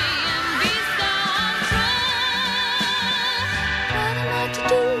hurt me and be so untrue. What am I to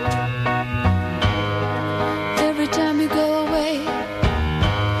do? Every time you go away,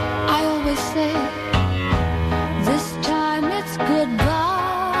 I always say, this time it's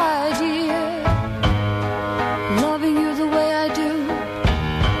goodbye, dear. Loving you the way I do,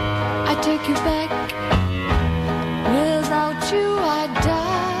 I take you back. Without you, I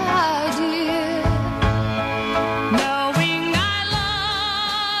die, dear. Knowing I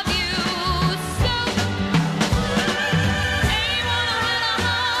love you so. Anyone who had a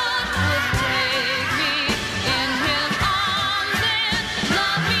heart would take me in his arms and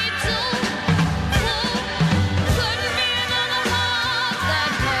love me too. Couldn't be another heart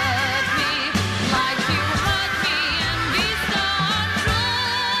that hurt me like you hurt me and be so untrue.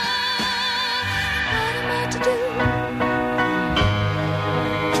 What am I to do?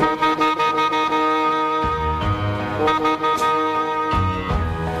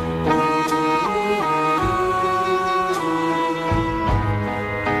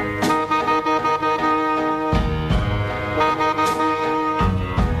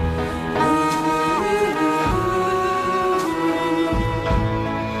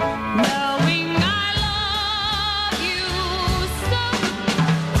 Knowing I love you so.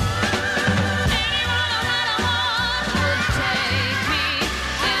 Anyone who had a heart would take me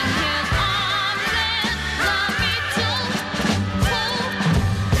in his arms and love me too.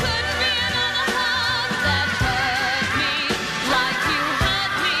 Couldn't be another heart that hurt me like you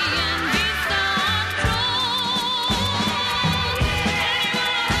hurt me and be so untrue.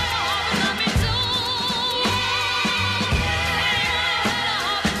 Anyone who had a heart would love me too.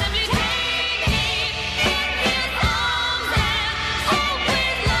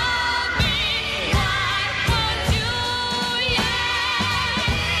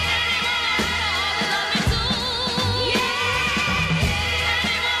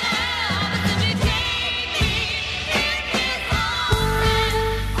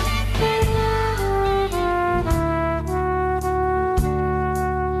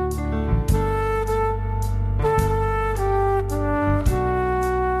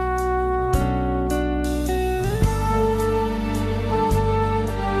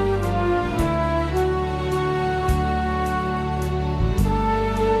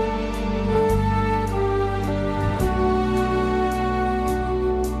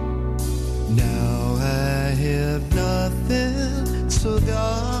 Now I have nothing, so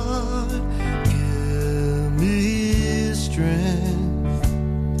God give me strength,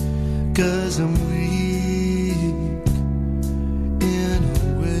 'cause I'm weak in a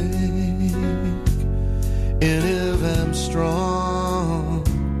way. And if I'm strong,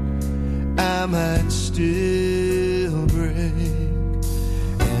 I might still break.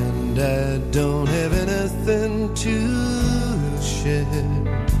 And I don't have anything to share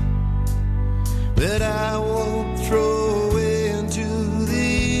that I won't throw into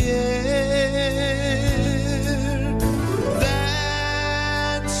the air.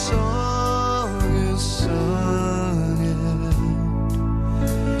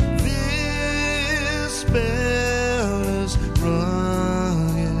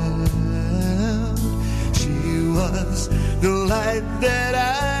 was the light that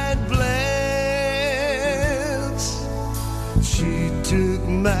I'd bless. She took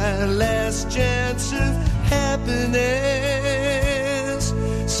my last chance of happiness.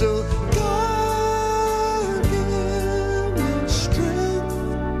 So God give me strength.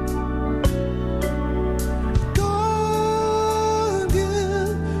 God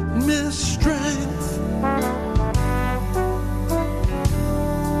give me strength.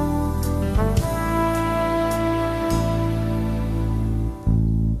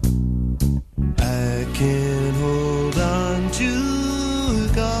 I can hold on to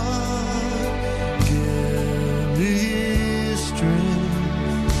God. Give me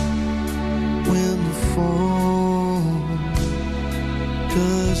strength when the phone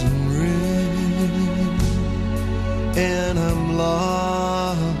doesn't ring and I'm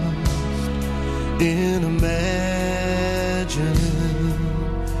lost in imagining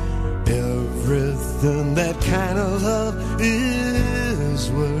everything that kind of love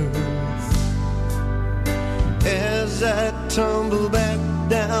is worth. As I tumble back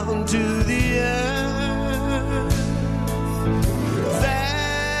down to the earth,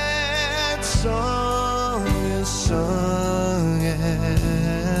 that song is sung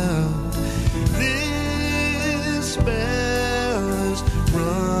out. This bell is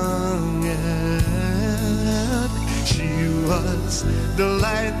rung out. She was the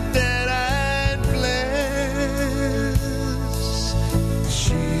light that I'd bless.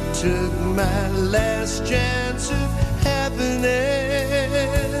 She took my last chance of happiness.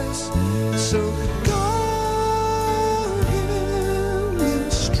 So God give me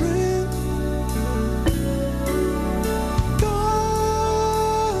strength.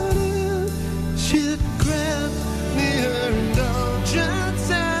 God, if she'd grant me her indulgence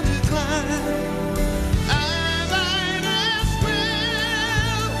and decline, I might as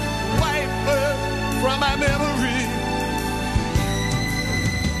well wipe her from my memory.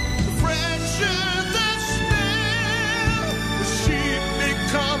 The fresher the smell, she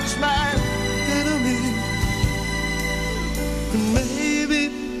becomes my enemy. And maybe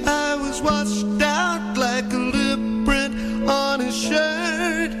I was washed out like a lip print on a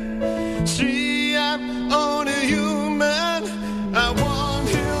shirt. See, I'm only human. I want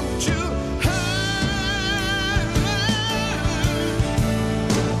him to hurt.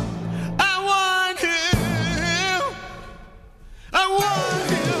 I want him. I want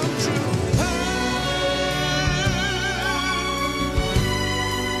him to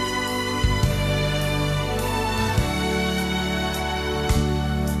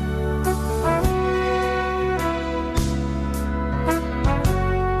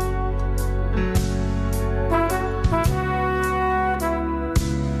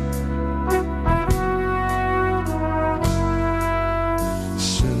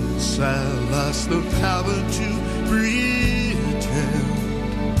since I lost the power to pretend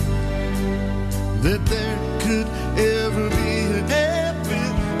that there could ever be a happy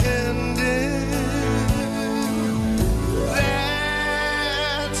ending.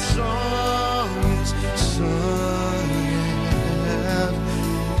 That song is sung out.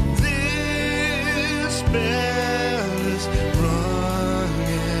 This bell is rung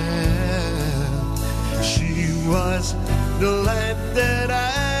out. She was the light that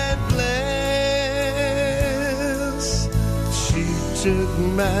I'd bless. She took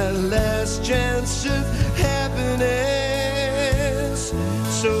my last chance of happiness.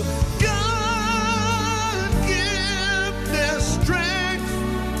 So God give me strength.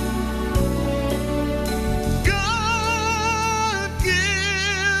 God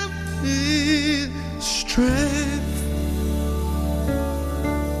give me strength.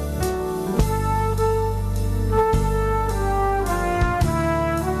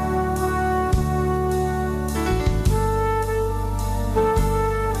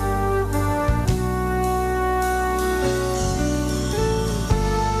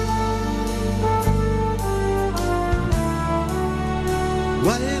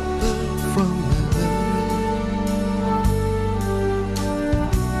 Wipe her from my memory.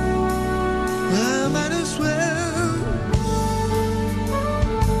 I might as well.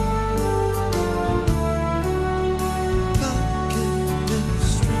 God give me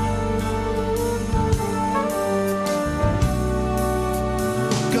strength.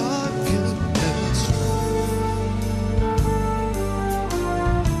 God give me strength.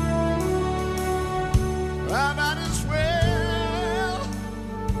 I might as well.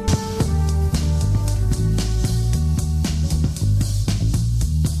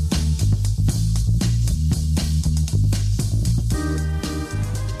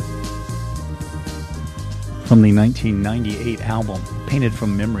 From the 1998 album, Painted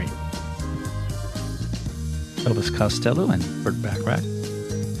from Memory. Elvis Costello and Burt Bacharach.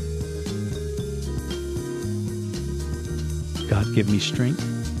 God Give Me Strength.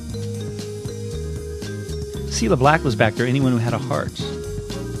 Cilla Black was back there, Anyone Who Had a Heart.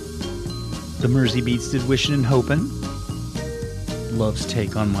 The Mersey Beats did Wishin' and Hopin'. Love's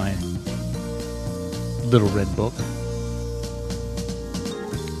take on my Little Red Book.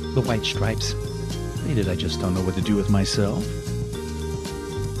 The White Stripes. They did I Just Don't Know What to Do With Myself.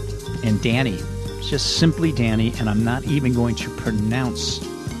 And Danny. It's just simply Danny, and I'm not even going to pronounce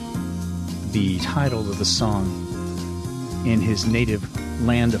the title of the song in his native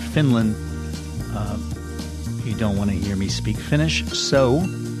land of Finland. You don't want to hear me speak Finnish, so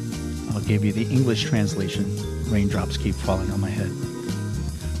I'll give you the English translation. Raindrops Keep Falling on My Head.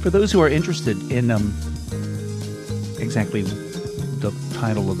 For those who are interested in exactly the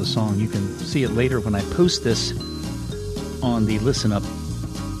title of the song, you can see it later when I post this on the Listen Up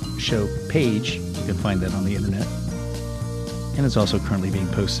show page. You can find that on the internet. And it's also currently being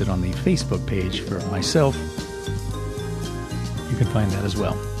posted on the Facebook page for myself. You can find that as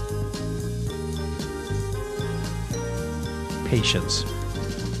well. Patience.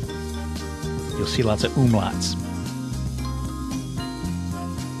 You'll see lots of umlauts.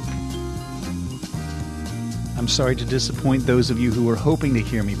 I'm sorry to disappoint those of you who were hoping to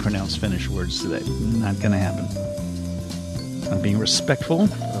hear me pronounce Finnish words today. Not going to happen. I'm being respectful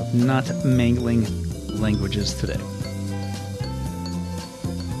of not mangling languages today.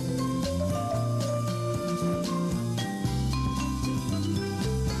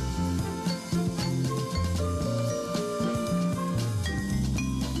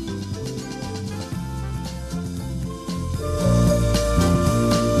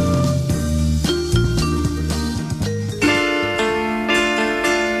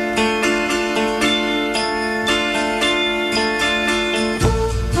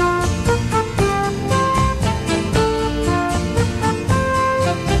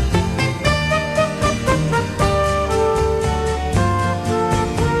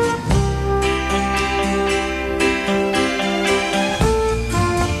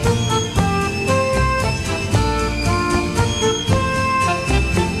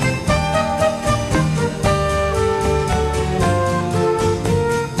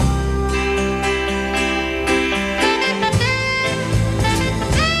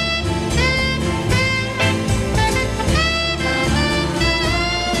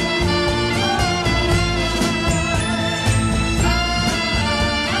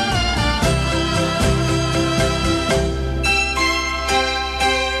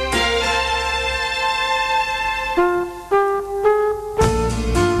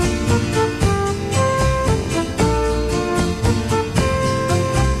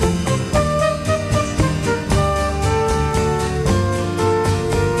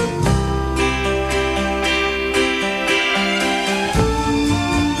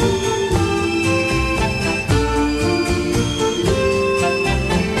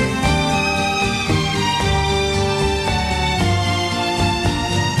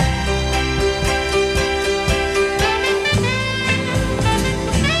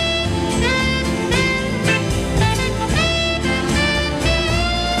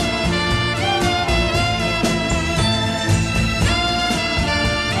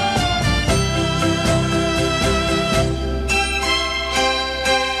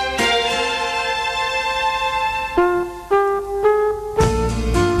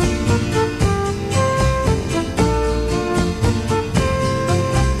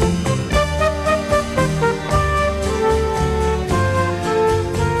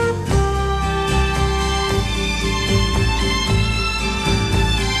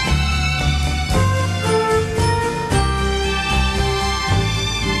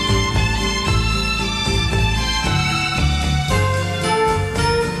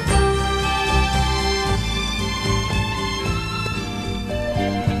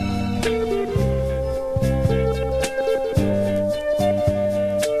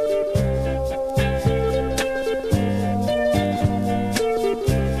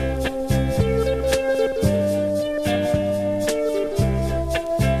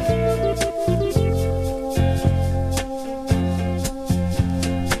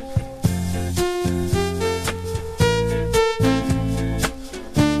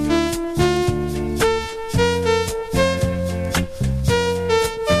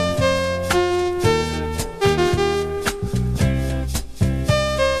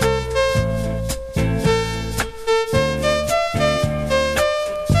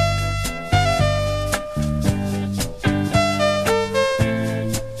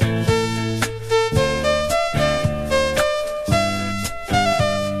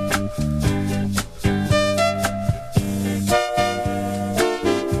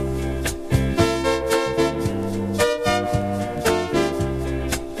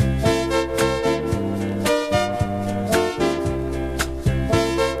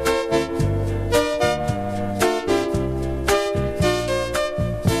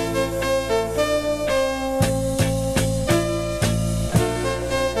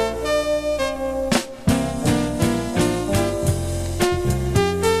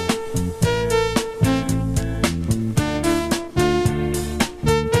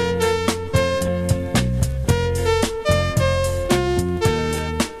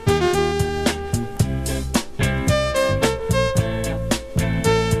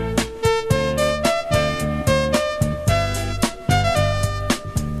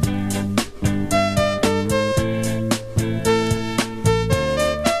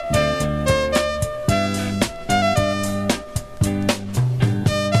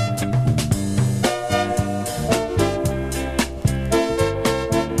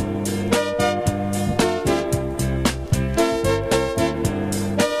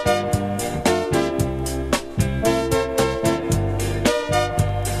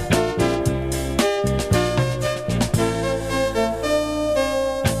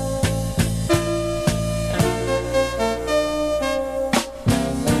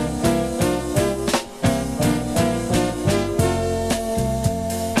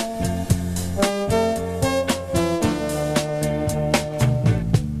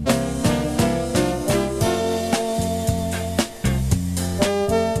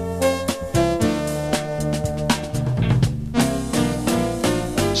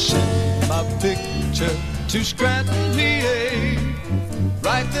 Send my picture to Scranton, PA.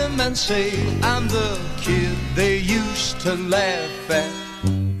 Write them and say I'm the kid they used to laugh at.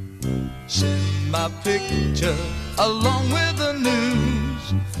 Send my picture along with the news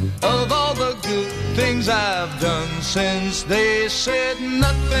of all the good things I've done since they said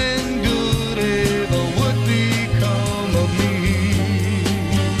nothing good ever would become of me.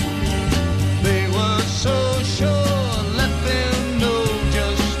 They were so sure, let them know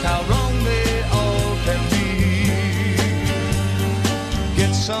just how wrong they all can be.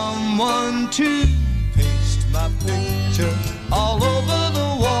 Get someone to paste my picture all over the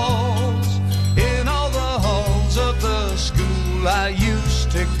walls, in all the halls of the school I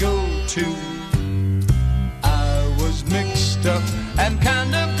used to go to. I was mixed up and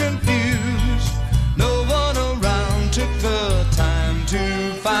kind of confused. No one around took the time to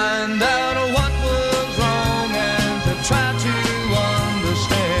find out what was wrong and to try to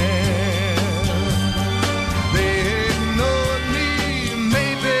understand. They ignored me,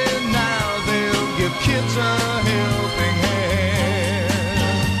 maybe now they'll give kids a helping hand.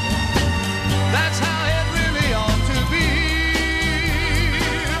 That's how it really ought to be,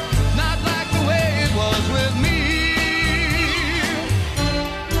 not like the way it was with me.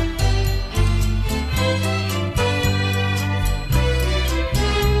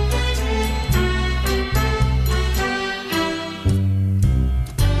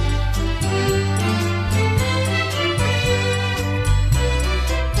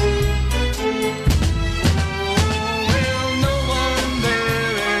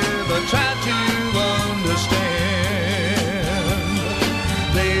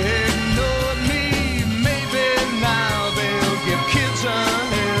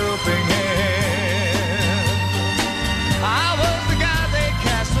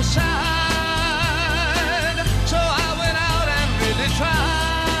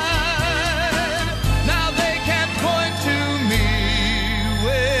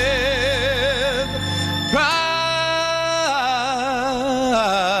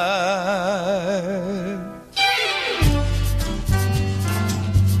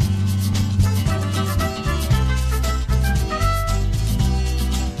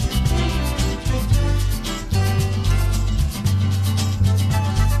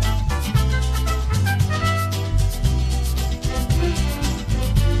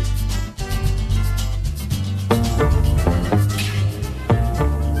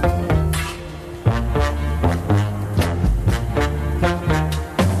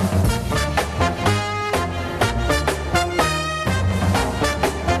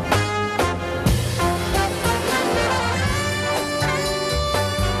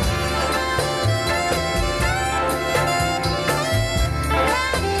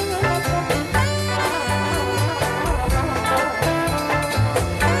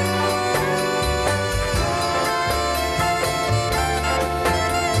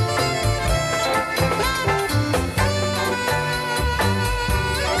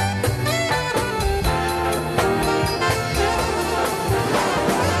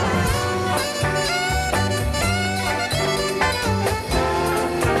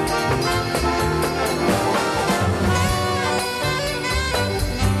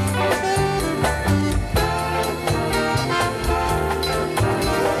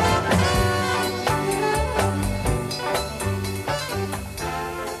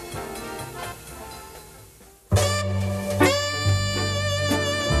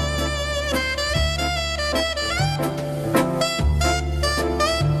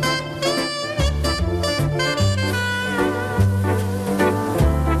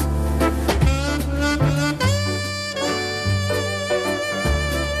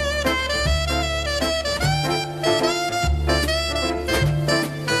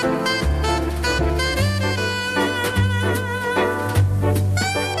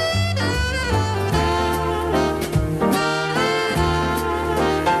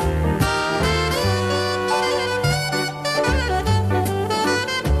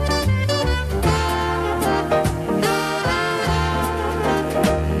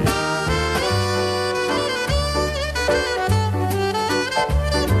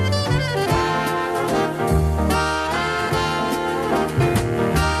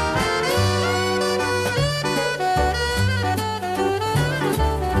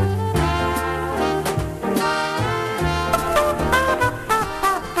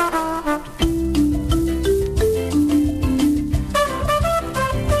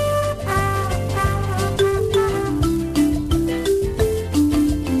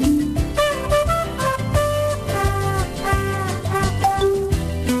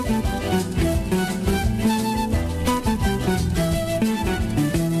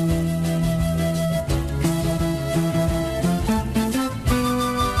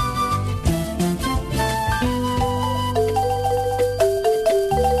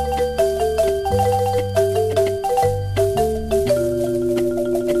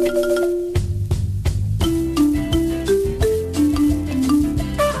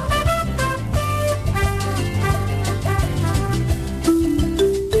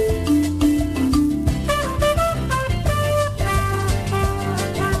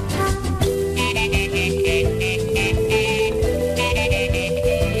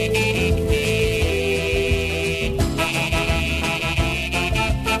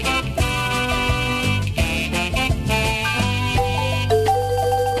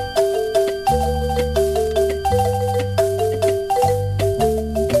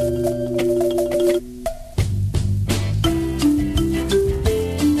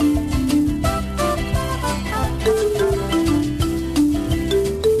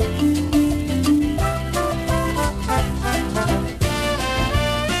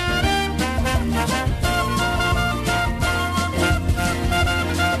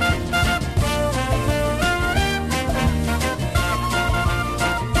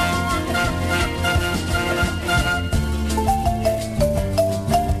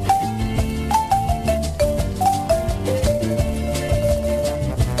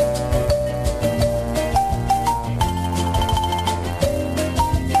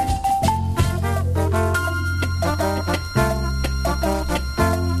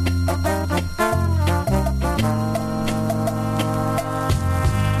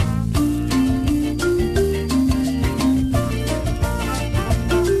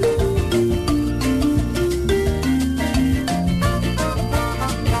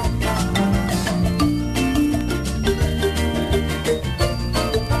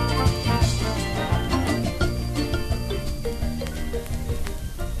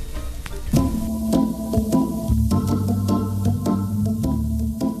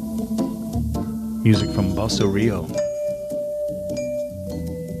 Music from Basso Rio.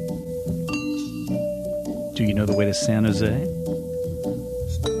 Do you know the way to San Jose?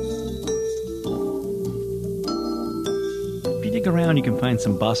 If you dig around, you can find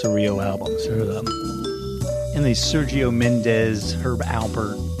some Basso Rio albums. There are them. In the Sergio Mendes, Herb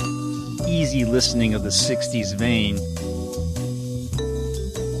Alpert, easy listening of the 60s vein,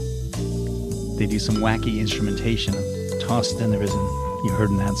 they do some wacky instrumentation. Tossed Denerism, you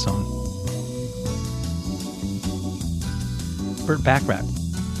heard in that song. Burt Bacharach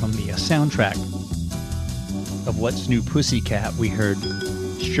from the soundtrack of What's New Pussycat, we heard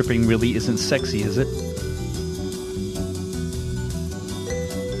Stripping Really Isn't Sexy, Is It?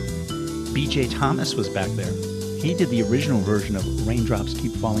 B.J. Thomas was back there. He did the original version of Raindrops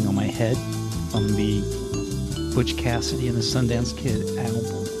Keep Falling on My Head on the Butch Cassidy and the Sundance Kid album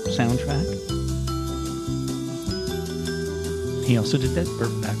soundtrack. He also did that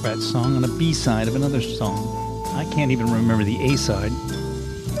Burt Bacharach song on a B-side of another song. I can't even remember the A-side.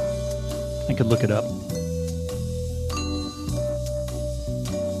 I could look it up.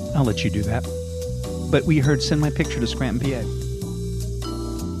 I'll let you do that. But we heard Send My Picture to Scranton, PA.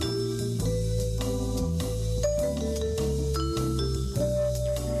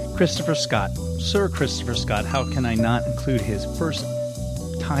 Christopher Scott. Sir Christopher Scott. How can I not include his first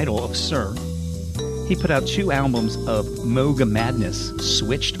title of Sir? He put out 2 albums of Moga Madness,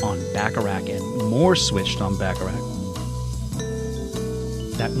 Switched on Bacharach and More Switched on Bacharach.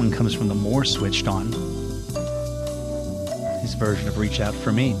 That one comes from the More Switched on, his version of Reach Out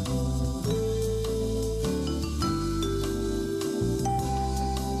For Me.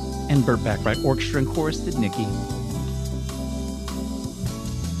 And Burt Bacharach Orchestra and Chorus did Nikki.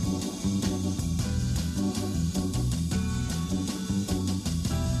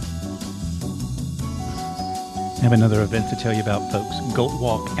 I have another event to tell you about, folks. Goat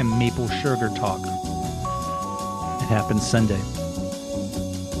Walk and Maple Sugar Talk. It happens Sunday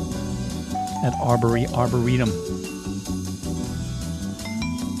at Arboretum.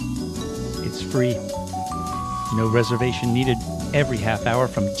 It's free. No reservation needed. Every half hour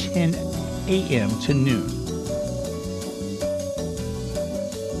from 10 a.m. to noon.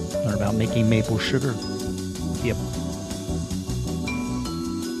 Learn about making maple sugar. Yep.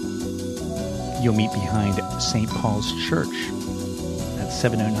 You'll meet behind St. Paul's Church at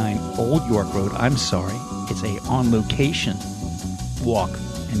 709 Old York Road. I'm sorry, it's a on-location walk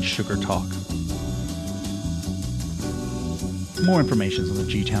and sugar talk. More information is on the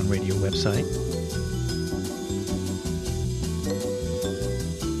G-Town Radio website.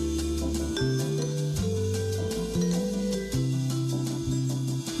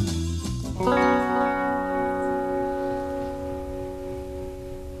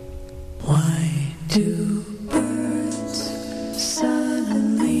 Do birds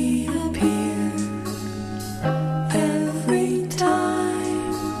suddenly appear every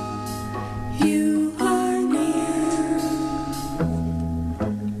time you are near?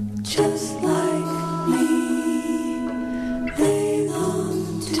 Just like me, they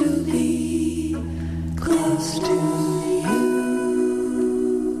long to be close to you.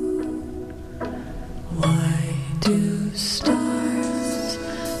 Why do stars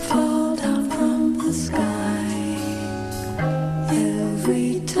fall down from the sky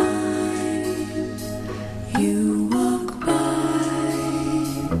every time you walk by?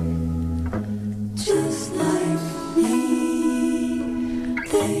 Just like me,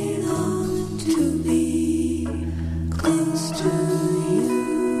 they long to be close to you.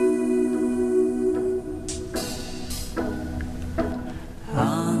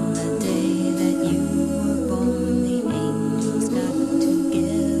 On the day that you were born, the angels got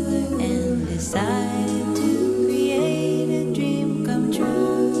together and decided to create a dream come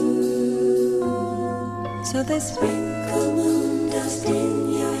true. So they sprinkle moon dust in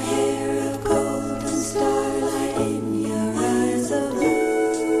your hair of gold and starlight in your eyes of blue.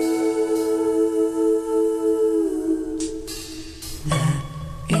 That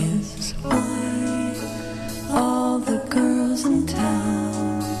is why all the girls in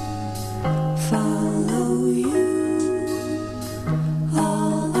town follow you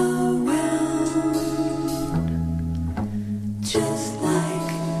all around. Just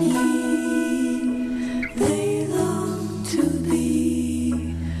like me, they long to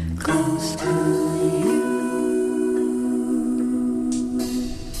be close to you.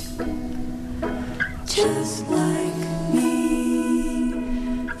 Just like me,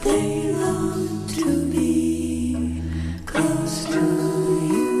 they long to be close to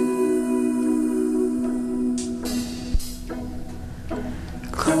you.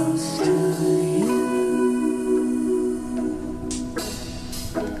 Close to you.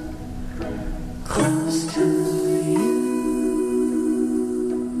 Close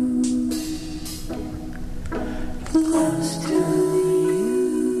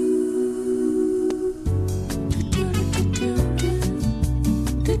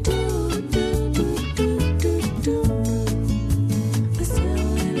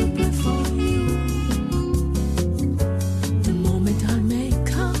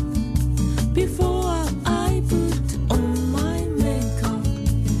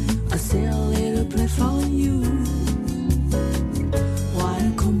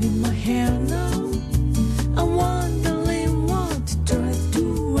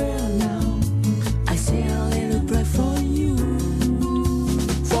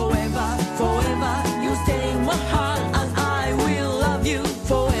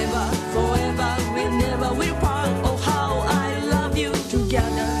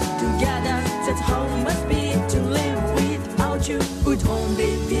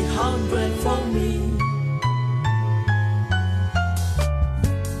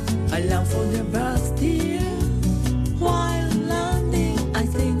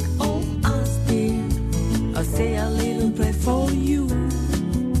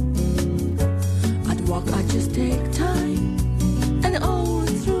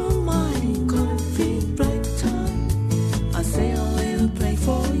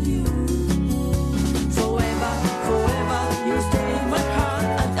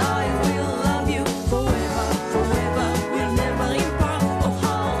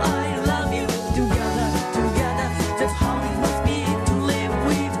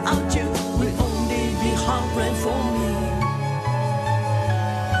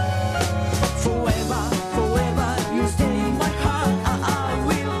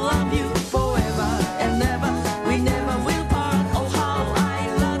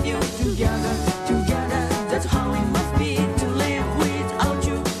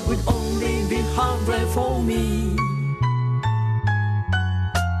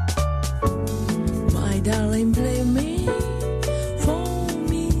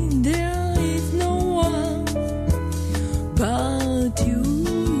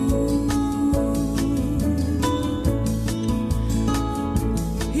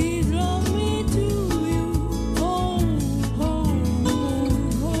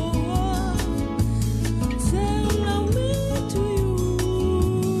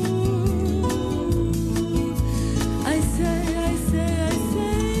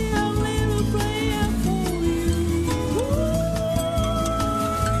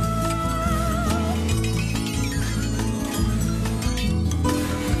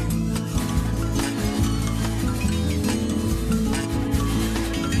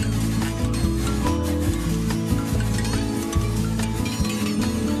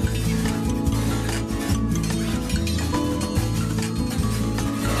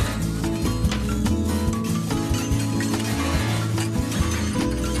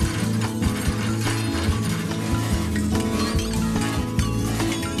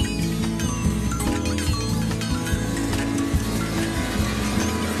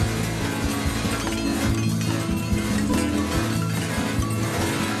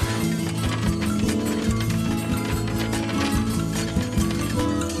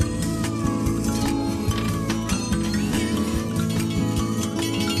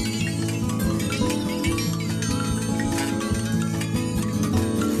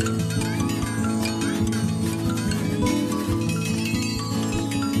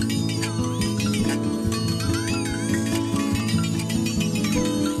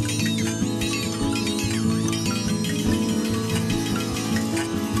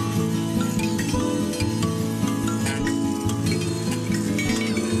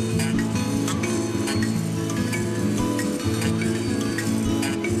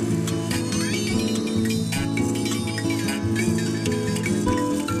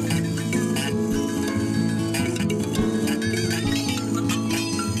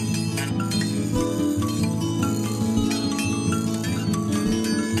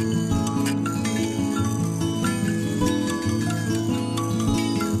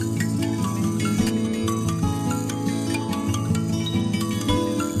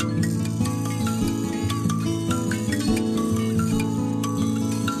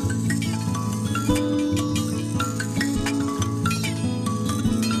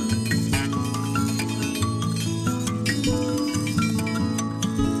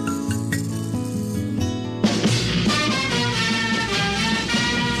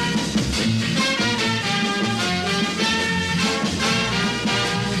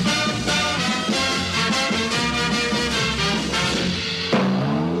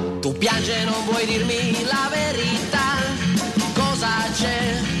piange, non vuoi dirmi la verità, cosa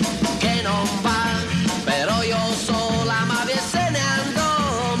c'è che non va, però io so la mafia e se ne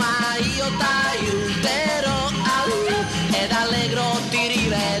andò, ma io t'aiuterò ed allegro ti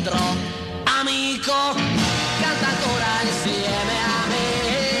rivedrò, amico, canta ancora insieme a me,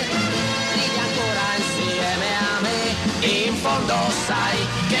 ridi ancora insieme a me, in fondo sai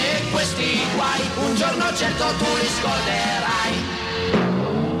che questi guai un giorno certo tu li scorderai.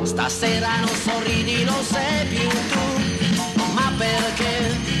 Stasera non sorridi, non sei più tu, ma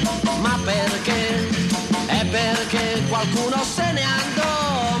perché? Ma perché? È perché qualcuno se ne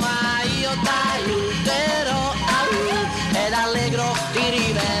andò, ma io t'aiuterò ed allegro ti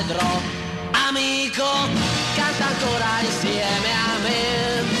rivedrò. Amico, canta ancora insieme a me,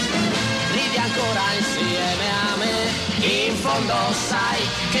 ridi ancora insieme a me, in fondo sai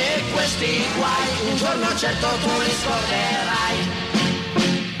che questi guai un giorno certo tu li scorderai.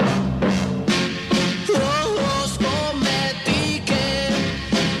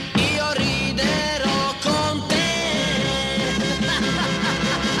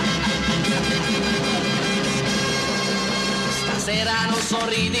 Stasera non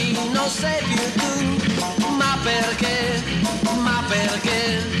sorridi, non sei più tu, ma perché? Ma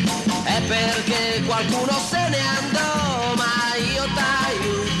perché? È perché qualcuno se ne andò, ma io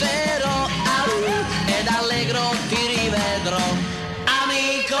t'aiuterò ed allegro ti rivedrò.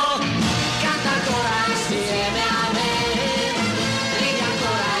 Amico, canta ancora insieme a me, ridi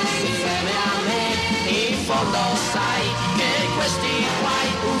ancora insieme a me, in fondo sai che questi guai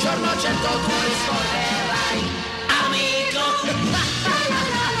un giorno certo tu li scorderai.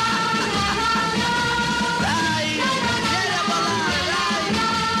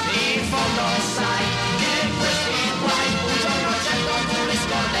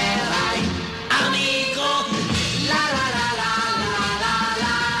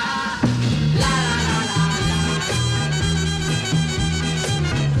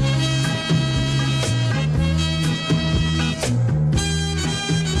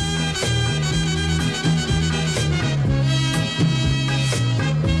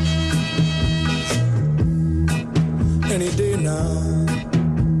 Any day now,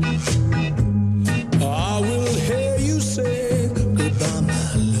 I will hear you say goodbye,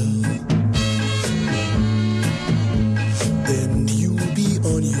 my love. Then you'll be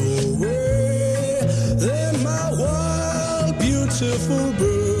on your way. Then my wild, beautiful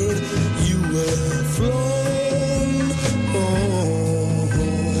bird, you will have flown. Oh,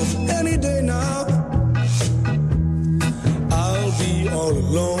 any day now, I'll be all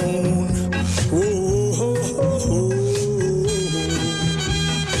alone. Oh, oh, oh, oh.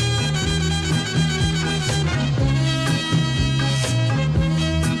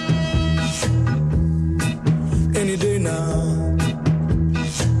 Any day now,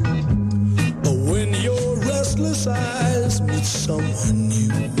 when your restless eyes meet someone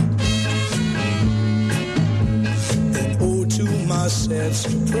new, and oh, to my sad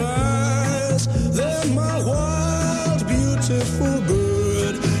surprise, then my wild, beautiful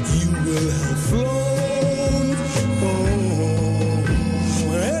bird, you will have flown. Oh,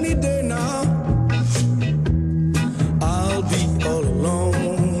 any day now, I'll be all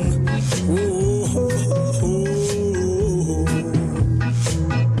alone. Oh, oh, oh, oh.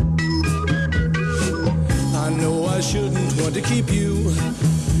 I know I shouldn't want to keep you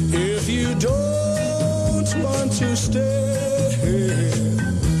if you don't want to stay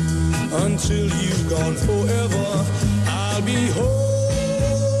until you've gone forever. I'll be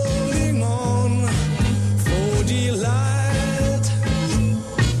holding on for delight,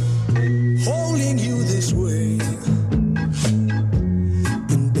 holding you this way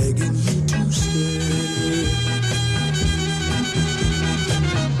and begging you to stay.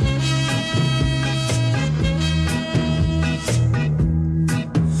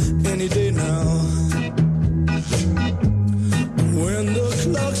 Any day now, when the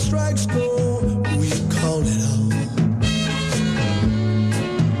clock strikes four, we call it out,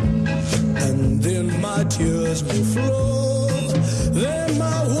 and then my tears will flow. Then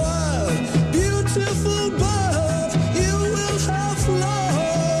my wild, beautiful bird, you will have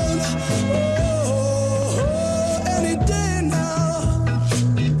flown. Oh, any day now,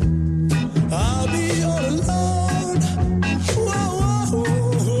 I'll be all alone. Whoa, whoa, whoa.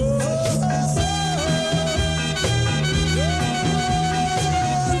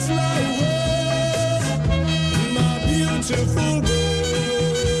 Don't fly away, my beautiful bird.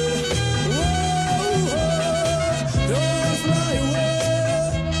 Whoa, whoa. Don't fly away.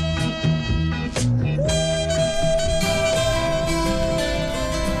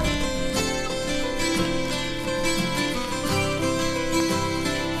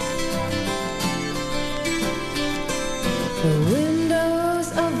 The windows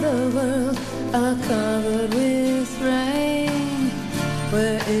of the world are covered with rain.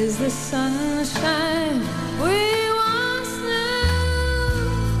 Where is the sunshine we once knew?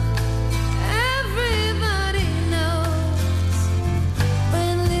 Everybody knows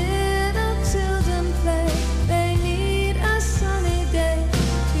when little children play, they need a sunny day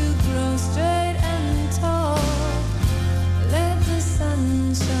to grow straight and tall. Let the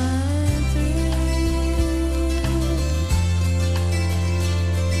sun shine through.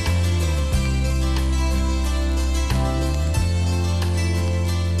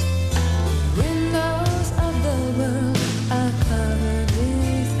 Windows of the world are covered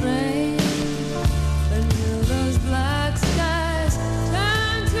with rain. When will those black skies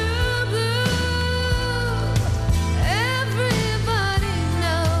turn to blue? Everybody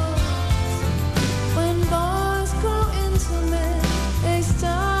knows when boys grow into men, they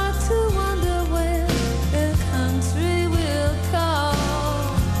start to wonder when their country will call.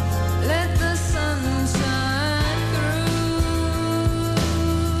 Let the sun shine through.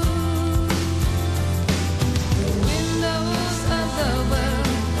 The windows of the world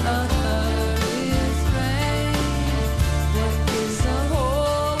are covered with rain. What is the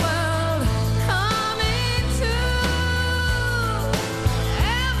whole world coming to?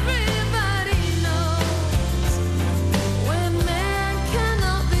 Everybody knows when men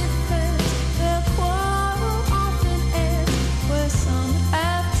cannot be friends, their quarrel often ends where some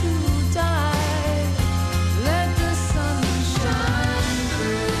have to die. Let the sun shine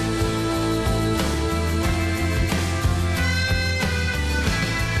through.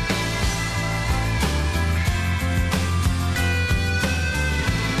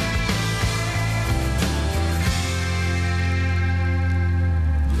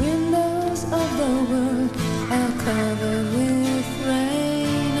 Windows of the world are covered with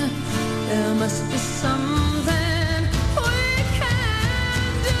rain. There must be something we can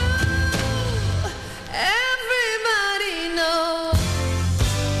do. Everybody knows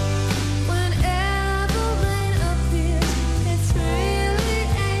whenever rain appears, it's really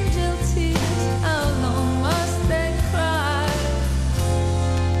angel tears. How long must they cry?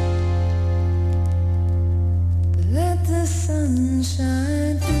 Let the sun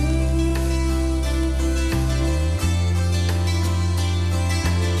shine through.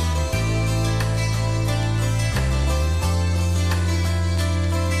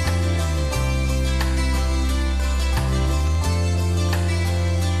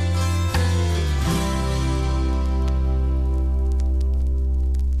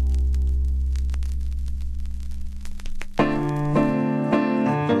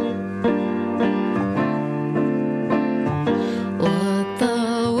 What the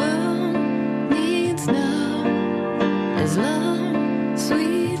world needs now is love,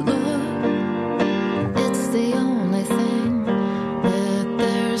 sweet love. It's the only thing that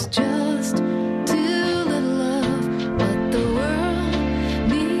there's just too little of. What the world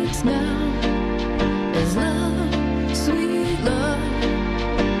needs now is love, sweet love.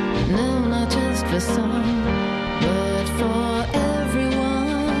 No, not just for some, but for everyone.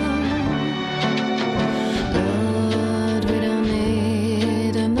 Lord, we don't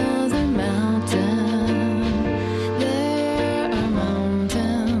need another mountain. There are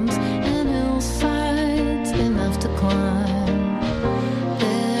mountains and hillsides enough to climb.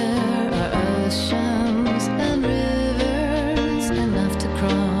 There are oceans and rivers enough to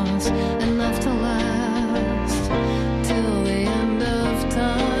cross, enough to last till the end of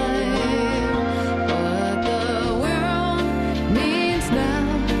time. What the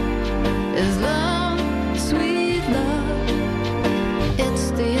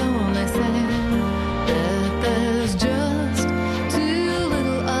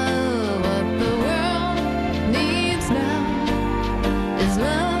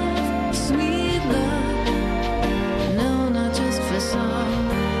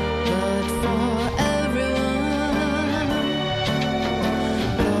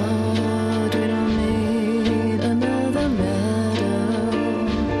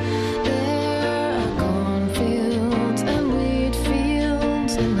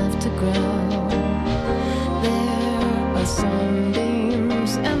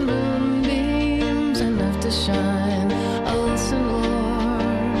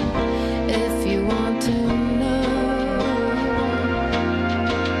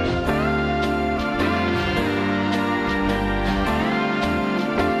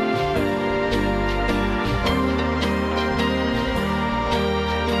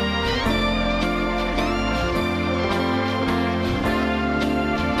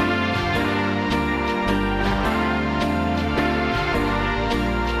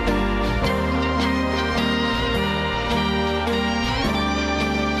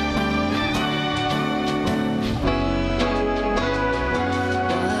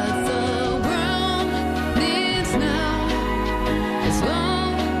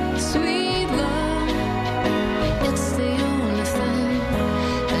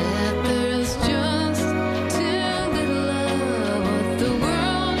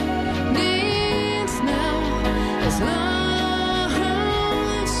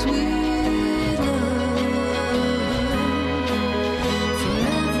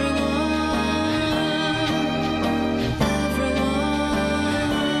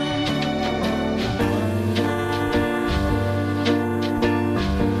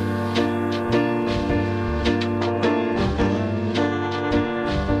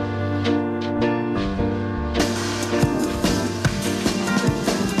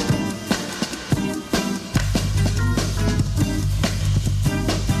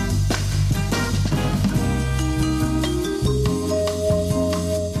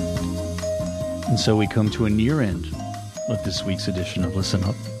so we come to a near end of this week's edition of Listen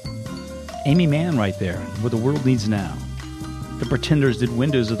Up. Amy Mann right there, What the World Needs Now. The Pretenders did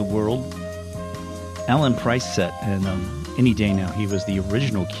Windows of the World. Alan Price set, and Any Day Now, he was the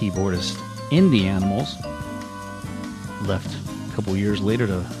original keyboardist in The Animals. Left a couple years later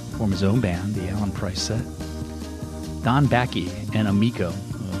to form his own band, the Alan Price set. Don Bacchi and Amico,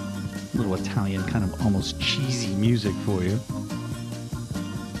 a little Italian, kind of almost cheesy music for you.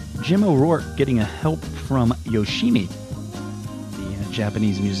 Jim O'Rourke getting a help from Yoshimi, the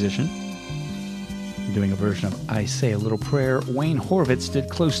Japanese musician, doing a version of I Say a Little Prayer. Wayne Horvitz did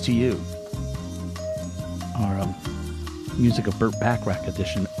Close to You. Our music of Burt Bacharach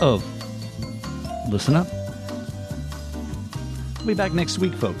edition of Listen Up. We'll be back next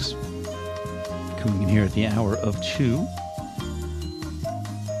week, folks. Coming in here at the hour of 2.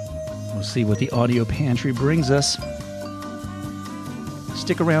 We'll see what the audio pantry brings us.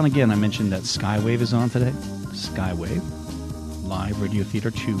 Stick around again. I mentioned that Skywave is on today. Skywave. Live radio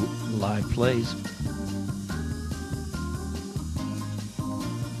theater, 2 live plays.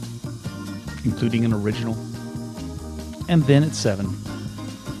 Including an original. And then at 7,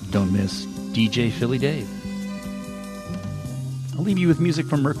 don't miss DJ Philly Dave. I'll leave you with music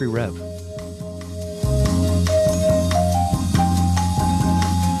from Mercury Rev.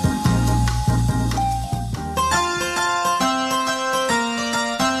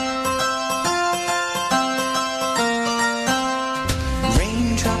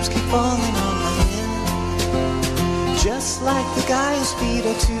 Raindrops keep falling on my head, just like the guy whose feet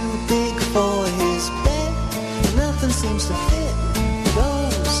are too big for his bed. Nothing seems to fit.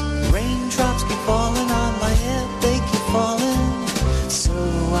 Those raindrops keep falling on my head, they keep falling. So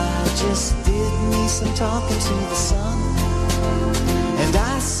I just did me some talking to the sun, and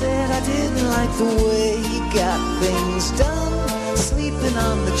I said I didn't like the way he got things done, sleeping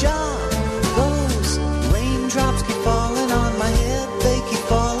on the job. Those raindrops keep falling on my head, they keep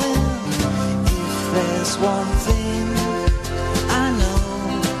falling. If there's one thing I know,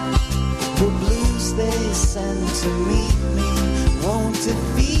 the blues they send to meet me won't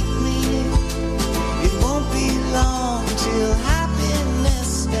defeat me. It won't be long till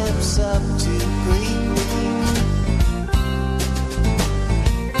happiness steps up to greet me.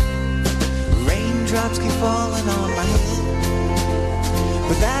 Raindrops keep falling on my head,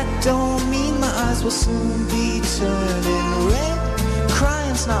 but that don't mean my eyes will soon be turning red.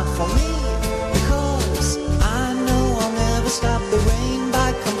 Crying's not for me, because I know I'll never stop the rain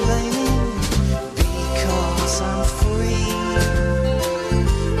by complaining, because I'm free.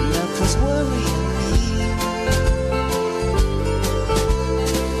 Nothing's worrying me.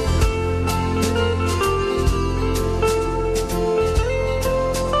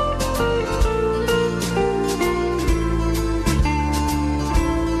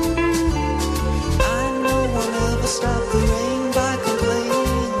 I know I'll never stop the rain by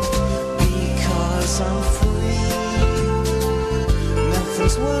complaining, because I'm free.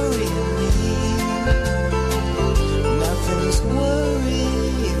 Nothing's worrying me.